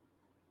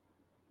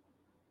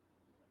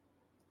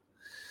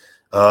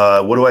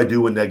 What do I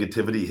do when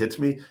negativity hits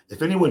me?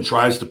 If anyone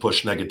tries to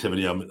push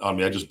negativity on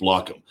me, I just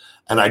block them,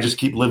 and I just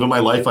keep living my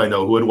life. I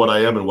know who and what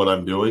I am and what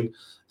I'm doing,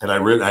 and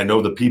I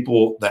know the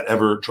people that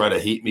ever try to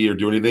hate me or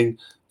do anything.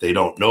 They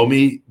don't know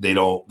me.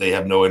 They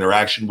have no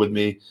interaction with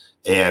me,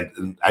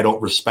 and I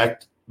don't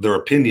respect their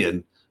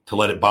opinion to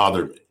let it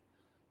bother me,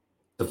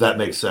 if that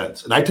makes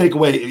sense. And I take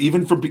away,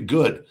 even from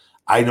good,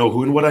 I know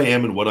who and what I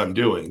am and what I'm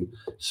doing,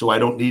 so I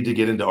don't need to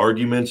get into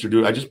arguments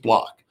I just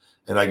block.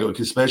 And I go,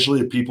 especially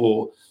if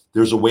people,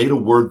 there's a way to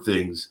word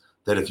things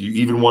that if you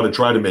even want to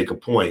try to make a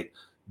point,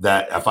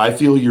 that if I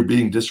feel you're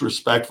being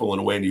disrespectful in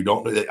a way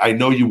and I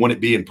know you wouldn't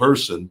be in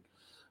person,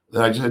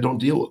 then I don't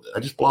deal with it.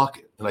 I just block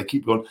it and I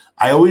keep going.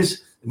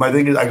 My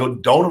thing is, I go,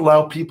 don't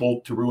allow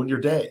people to ruin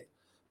your day.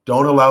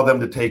 Don't allow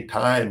them to take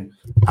time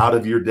out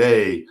of your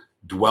day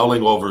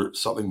dwelling over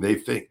something they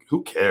think.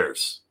 Who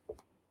cares?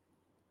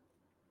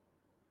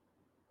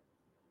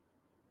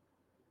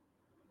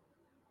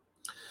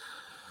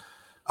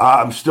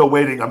 I'm still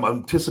waiting. I'm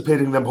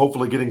anticipating them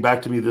hopefully getting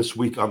back to me this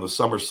week on the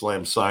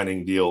SummerSlam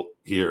signing deal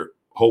here.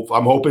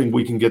 I'm hoping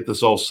we can get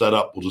this all set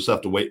up. We'll just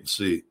have to wait and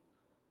see.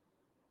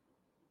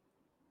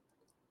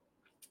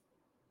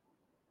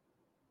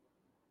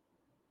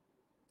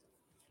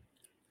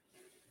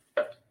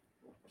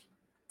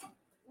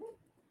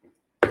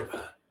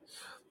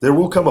 There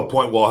will come a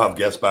point where I'll have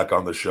guests back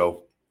on the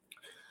show,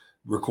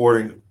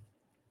 recording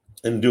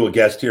and do a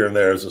guest here and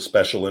there as a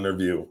special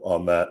interview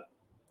on that.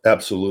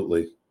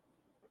 Absolutely.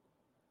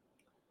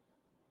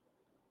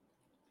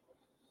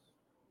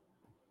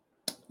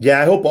 Yeah,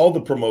 I hope all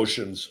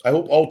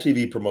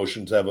TV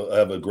promotions have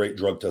a great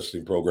drug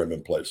testing program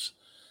in place.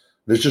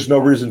 There's just no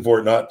reason for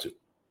it not to.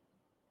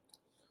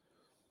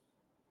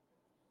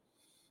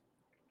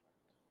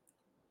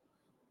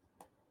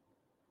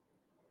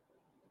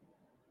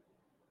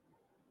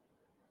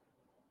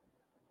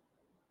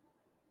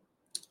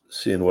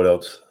 Seeing what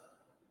else.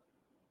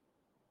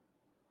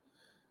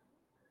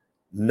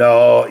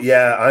 No,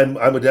 yeah, I'm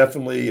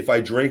definitely, if I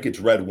drink, it's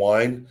red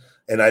wine,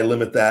 and I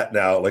limit that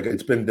now. Like,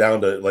 it's been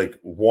down to like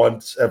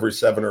once every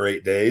 7 or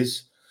 8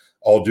 days.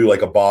 I'll do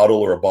like a bottle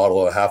or a bottle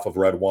and a half of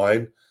red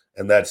wine,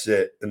 and that's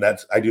it. And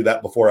I do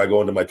that before I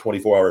go into my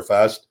 24-hour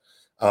fast.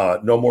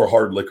 No more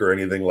hard liquor or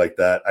anything like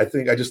that. I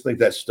just think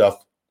that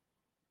stuff,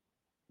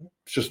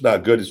 it's just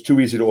not good. It's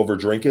too easy to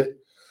overdrink it.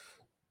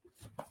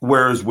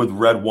 Whereas with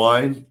red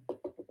wine,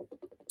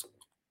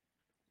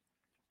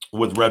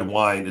 and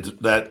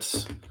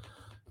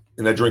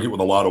I drink it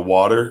with a lot of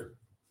water.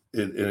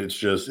 It's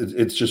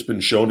just been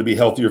shown to be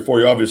healthier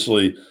for you.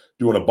 Obviously,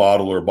 doing a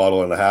bottle or a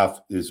bottle and a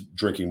half is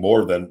drinking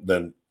more than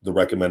the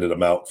recommended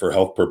amount for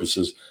health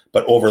purposes.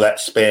 But over that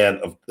span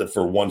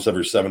for once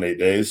every 7, 8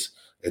 days,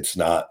 it's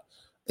not.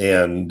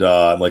 And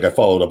like, I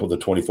followed up with a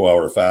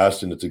 24-hour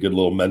fast, and it's a good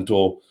little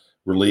mental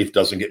relief.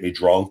 Doesn't get me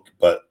drunk,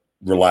 but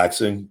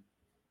relaxing.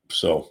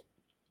 So,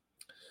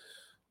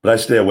 but I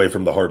stay away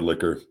from the hard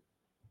liquor.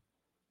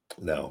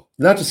 No,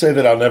 not to say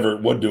that I never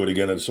would do it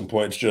again at some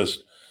point. It's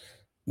just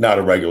not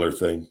a regular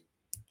thing.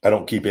 I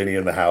don't keep any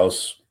in the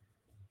house.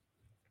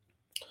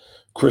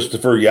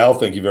 Christopher Yao,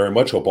 thank you very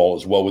much. Hope all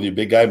is well with you,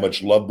 big guy.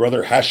 Much love,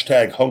 brother.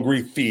 Hashtag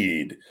hungry,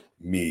 feed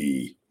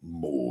me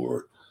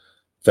more.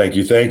 Thank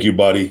you,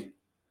 buddy.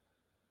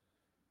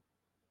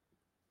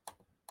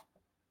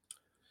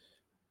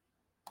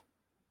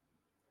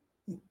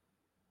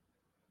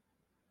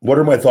 What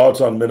are my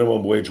thoughts on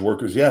minimum wage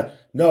workers? Yeah,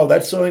 no,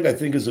 that's something I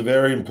think is a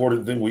very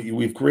important thing.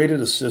 We've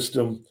created a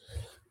system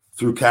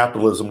through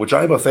capitalism, which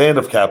I'm a fan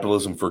of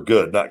capitalism for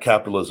good, not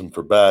capitalism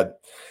for bad.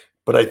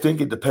 But I think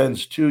it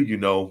depends too,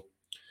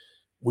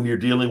 when you're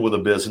dealing with a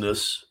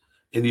business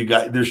and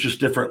there's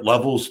just different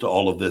levels to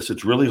all of this.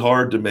 It's really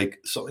hard to make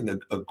something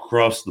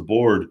across the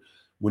board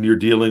when you're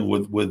dealing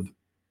with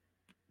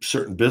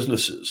certain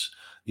businesses.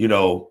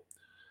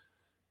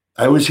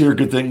 I always hear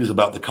good things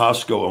about the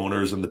Costco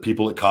owners, and the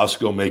people at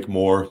Costco make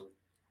more.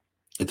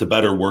 It's a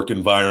better work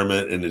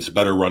environment, and it's a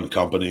better run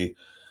company.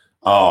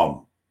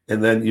 And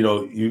then,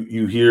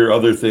 you hear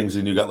other things,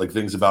 and you got like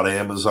things about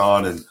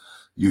Amazon, and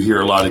you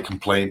hear a lot of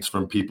complaints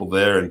from people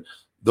there. And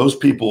those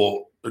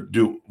people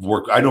do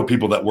work. I know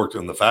people that work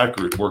in the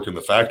factory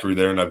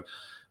there. And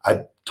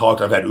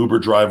I've had Uber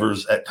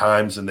drivers at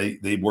times, and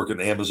they work at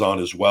Amazon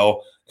as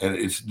well.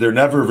 And they're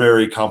never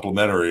very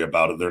complimentary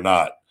about it. They're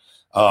not.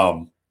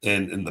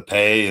 In the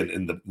pay and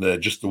in the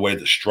just the way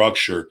the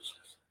structure.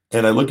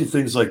 And I look at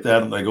things like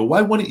that and I go,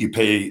 why wouldn't you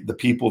pay the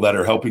people that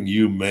are helping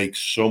you make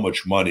so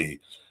much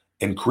money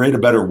and create a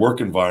better work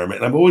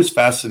environment? And I'm always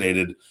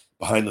fascinated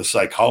behind the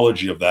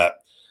psychology of that,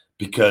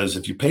 because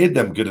if you paid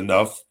them good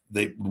enough,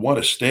 they would want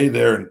to stay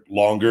there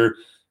longer.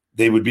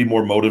 They would be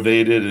more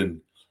motivated.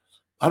 And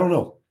I don't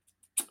know.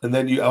 And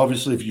then you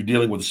obviously, if you're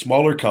dealing with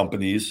smaller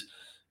companies,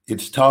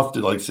 it's tough to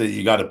like say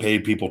you got to pay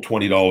people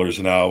 $20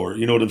 an hour.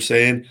 You know what I'm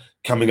saying?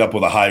 Coming up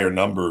with a higher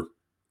number.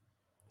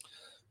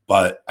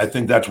 But I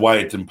think that's why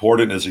it's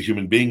important as a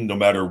human being, no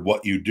matter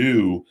what you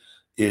do,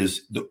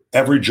 is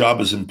every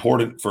job is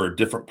important for a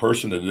different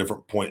person at a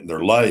different point in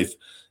their life,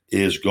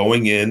 is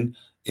going in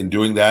and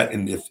doing that.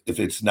 And if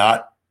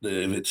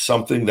it's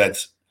something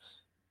that's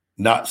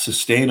not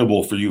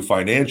sustainable for you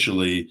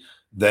financially,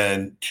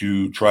 then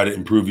to try to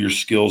improve your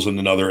skills in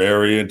another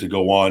area and to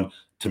go on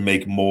to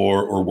make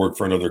more or work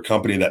for another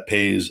company that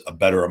pays a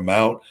better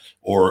amount,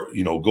 or,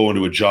 go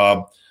into a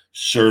job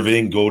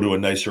serving, go to a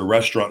nicer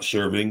restaurant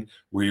serving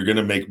where you're going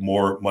to make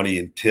more money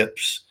in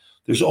tips.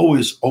 There's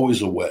always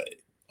a way,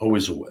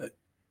 always a way.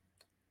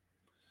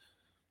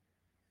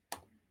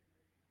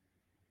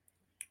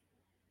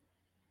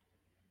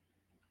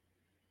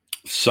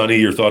 Sonny,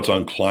 your thoughts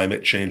on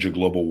climate change and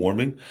global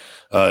warming?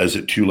 Is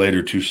it too late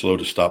or too slow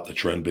to stop the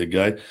trend, big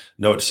guy?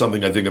 No, it's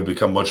something I think I've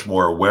become much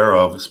more aware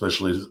of,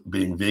 especially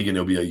being vegan.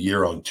 It'll be a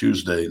year on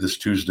this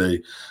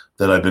Tuesday,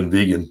 that I've been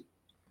vegan.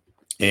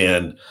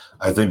 And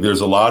I think there's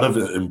a lot of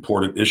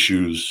important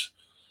issues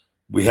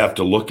we have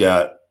to look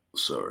at.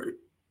 Sorry,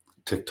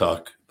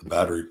 TikTok, the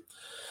battery.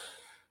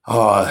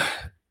 And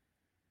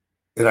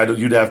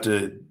you'd have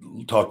to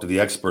talk to the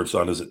experts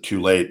on, is it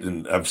too late?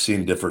 And I've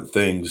seen different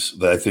things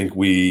that I think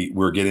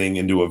we're getting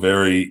into a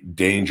very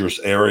dangerous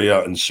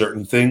area in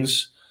certain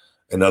things,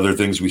 and other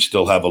things we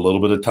still have a little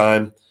bit of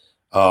time.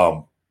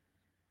 But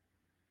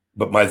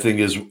my thing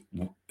is,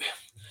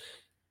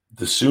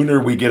 the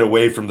sooner we get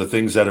away from the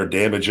things that are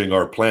damaging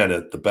our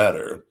planet, the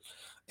better.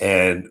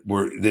 And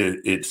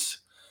it's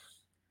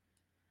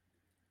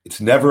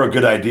never a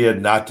good idea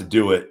not to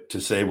do it,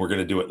 to say we're going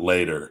to do it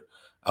later.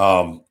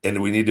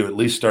 And we need to at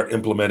least start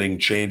implementing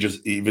changes,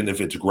 even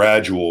if it's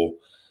gradual,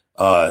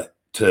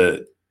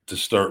 to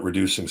start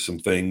reducing some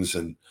things.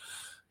 And,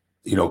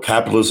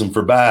 capitalism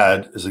for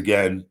bad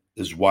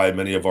is why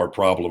many of our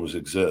problems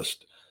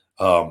exist,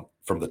 from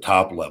the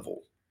top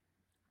level.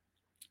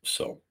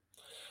 So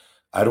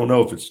I don't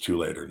know if it's too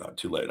late or not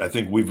too late. I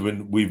think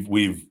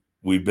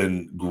we've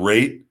been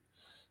great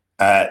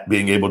at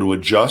being able to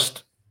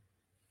adjust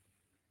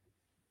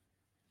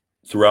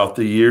throughout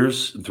the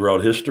years and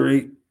throughout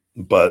history,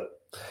 but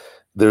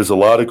there's a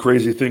lot of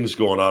crazy things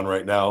going on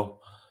right now,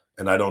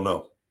 and I don't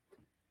know.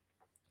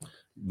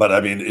 But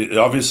I mean,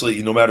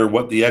 obviously, no matter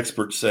what the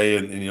experts say,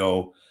 and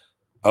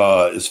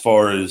as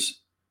far as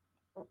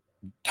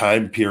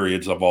time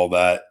periods of all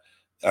that,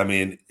 I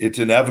mean, it's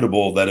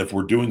inevitable that if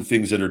we're doing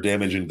things that are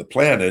damaging the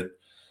planet,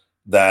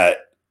 that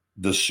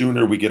the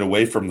sooner we get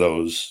away from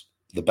those,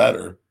 the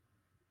better.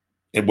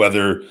 And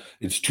whether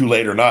it's too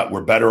late or not,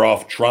 we're better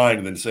off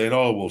trying than saying,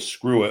 oh, well,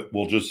 screw it.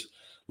 We'll just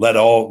let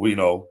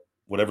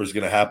whatever's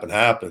going to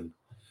happen.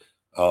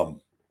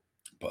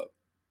 But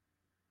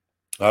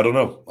I don't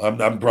know.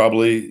 I'm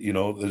probably,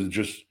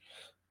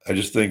 I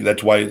just think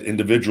that's why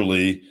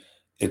individually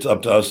it's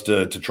up to us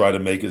to try to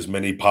make as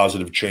many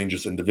positive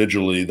changes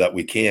individually that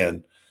we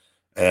can,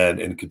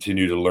 and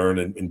continue to learn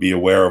and be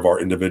aware of our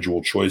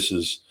individual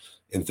choices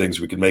and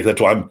things we can make.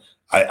 That's why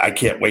I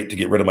can't wait to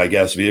get rid of my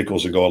gas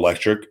vehicles and go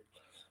electric.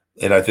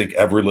 And I think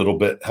every little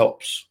bit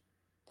helps.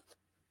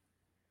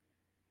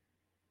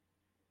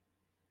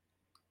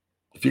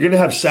 If you're going to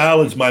have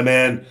salads, my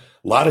man,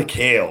 a lot of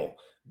kale.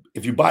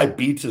 If you buy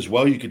beets as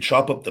well, you can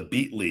chop up the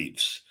beet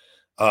leaves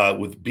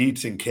with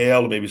beets and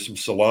kale, maybe some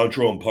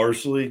cilantro and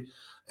parsley.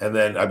 And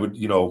then I would,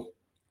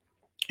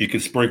 you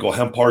could sprinkle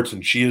hemp hearts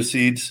and chia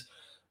seeds.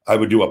 I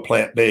would do a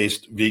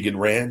plant-based vegan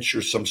ranch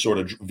or some sort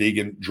of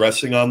vegan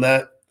dressing on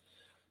that.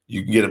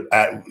 You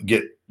can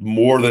get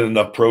more than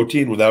enough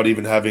protein without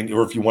even having,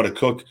 or if you want to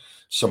cook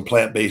some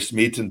plant-based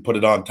meats and put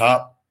it on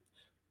top,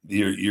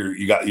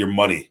 you got your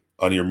money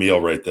on your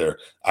meal right there.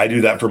 I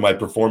do that for my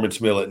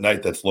performance meal at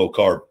night. That's low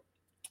carb.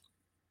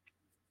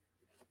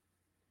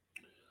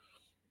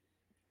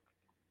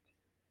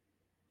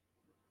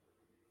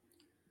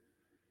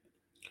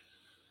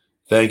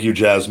 Thank you,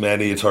 Jazz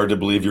Manny. It's hard to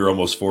believe you're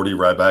almost 40,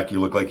 Ryback. You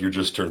look like you're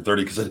just turned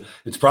 30, because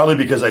it's probably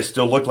because I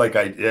still look like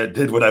I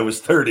did when I was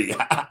 30.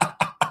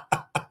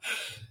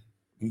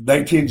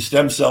 19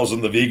 stem cells in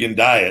the vegan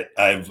diet.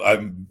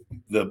 I'm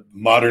the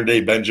modern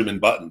day Benjamin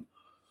Button.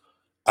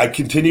 I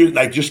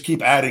just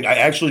keep adding. I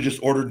actually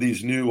just ordered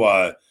these new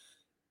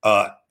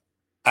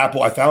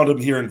Apple. I found them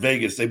here in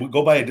Vegas. They would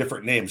go by a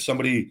different name.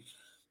 Somebody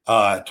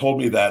told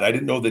me that. I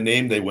didn't know the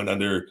name they went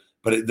under,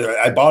 but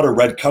I bought a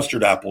red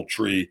custard apple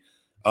tree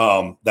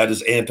that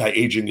is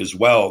anti-aging as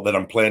well, that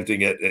I'm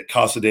planting at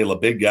Casa de la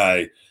Big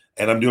Guy.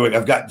 And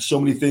I've gotten so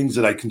many things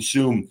that I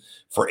consume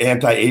for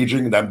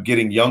anti-aging, and I'm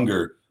getting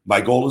younger. My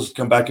goal is to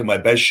come back in my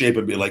best shape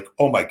and be like,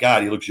 oh my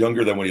God, he looks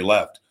younger than when he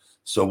left.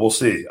 So we'll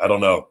see. I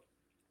don't know.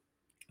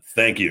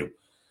 Thank you.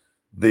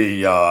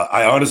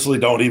 I honestly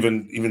don't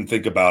even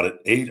think about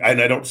it.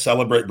 And I don't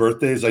celebrate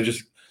birthdays.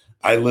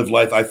 I live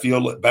life. I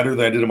feel better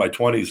than I did in my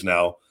 20s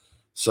now.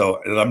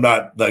 So, and I'm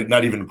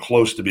not even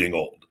close to being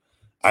old.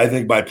 I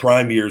think my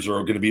prime years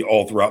are going to be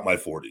all throughout my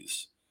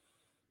 40s.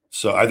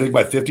 So I think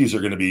my 50s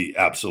are going to be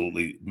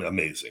absolutely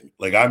amazing.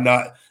 Like I'm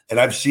not, and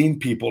I've seen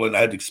people and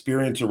I had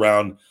experience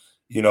around,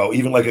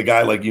 even like a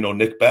guy like,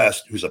 Nick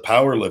Best, who's a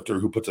power lifter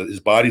who puts his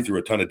body through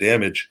a ton of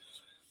damage.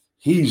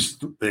 He's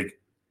big.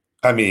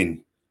 I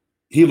mean,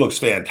 he looks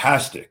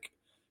fantastic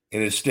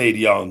and has stayed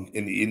young.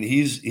 And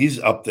he's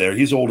up there.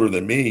 He's older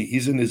than me.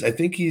 I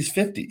think he's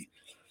 50,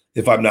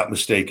 if I'm not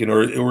mistaken,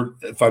 or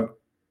if I'm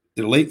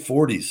in late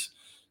 40s,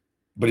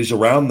 but he's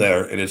around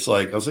there. And it's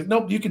like, I was like,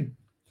 nope,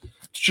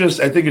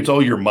 I think it's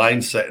all your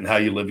mindset and how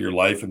you live your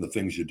life and the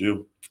things you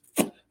do.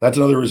 That's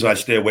another reason I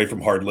stay away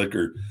from hard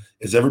liquor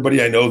is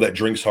everybody I know that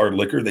drinks hard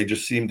liquor, they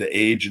just seem to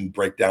age and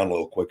break down a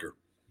little quicker.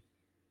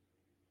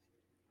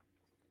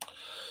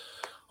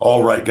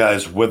 All right,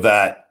 guys, with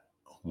that,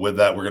 we're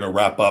going to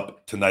wrap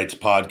up tonight's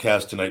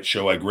podcast, tonight's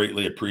show. I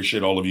greatly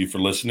appreciate all of you for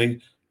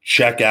listening.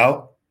 Check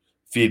out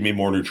Feed Me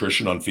More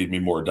Nutrition on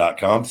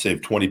feedmemore.com.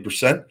 Save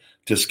 20%.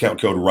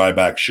 Discount code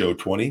Ryback Show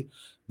 20.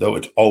 Though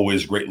it's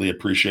always greatly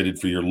appreciated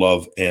for your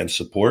love and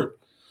support.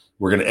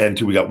 We're going to end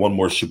we got one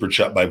more super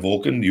chat by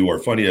Vulcan. You are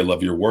funny. I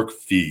love your work.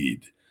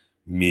 Feed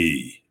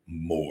me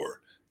more.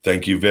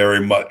 Thank you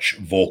very much,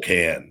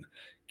 Vulcan.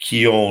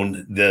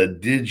 Keon, the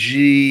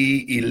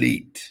Digi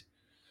Elite.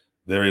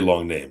 Very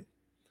long name.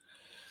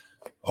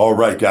 All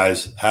right,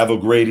 guys. Have a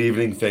great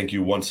evening. Thank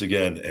you once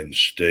again and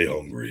stay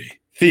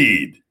hungry.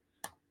 Feed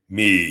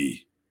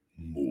me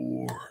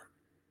more.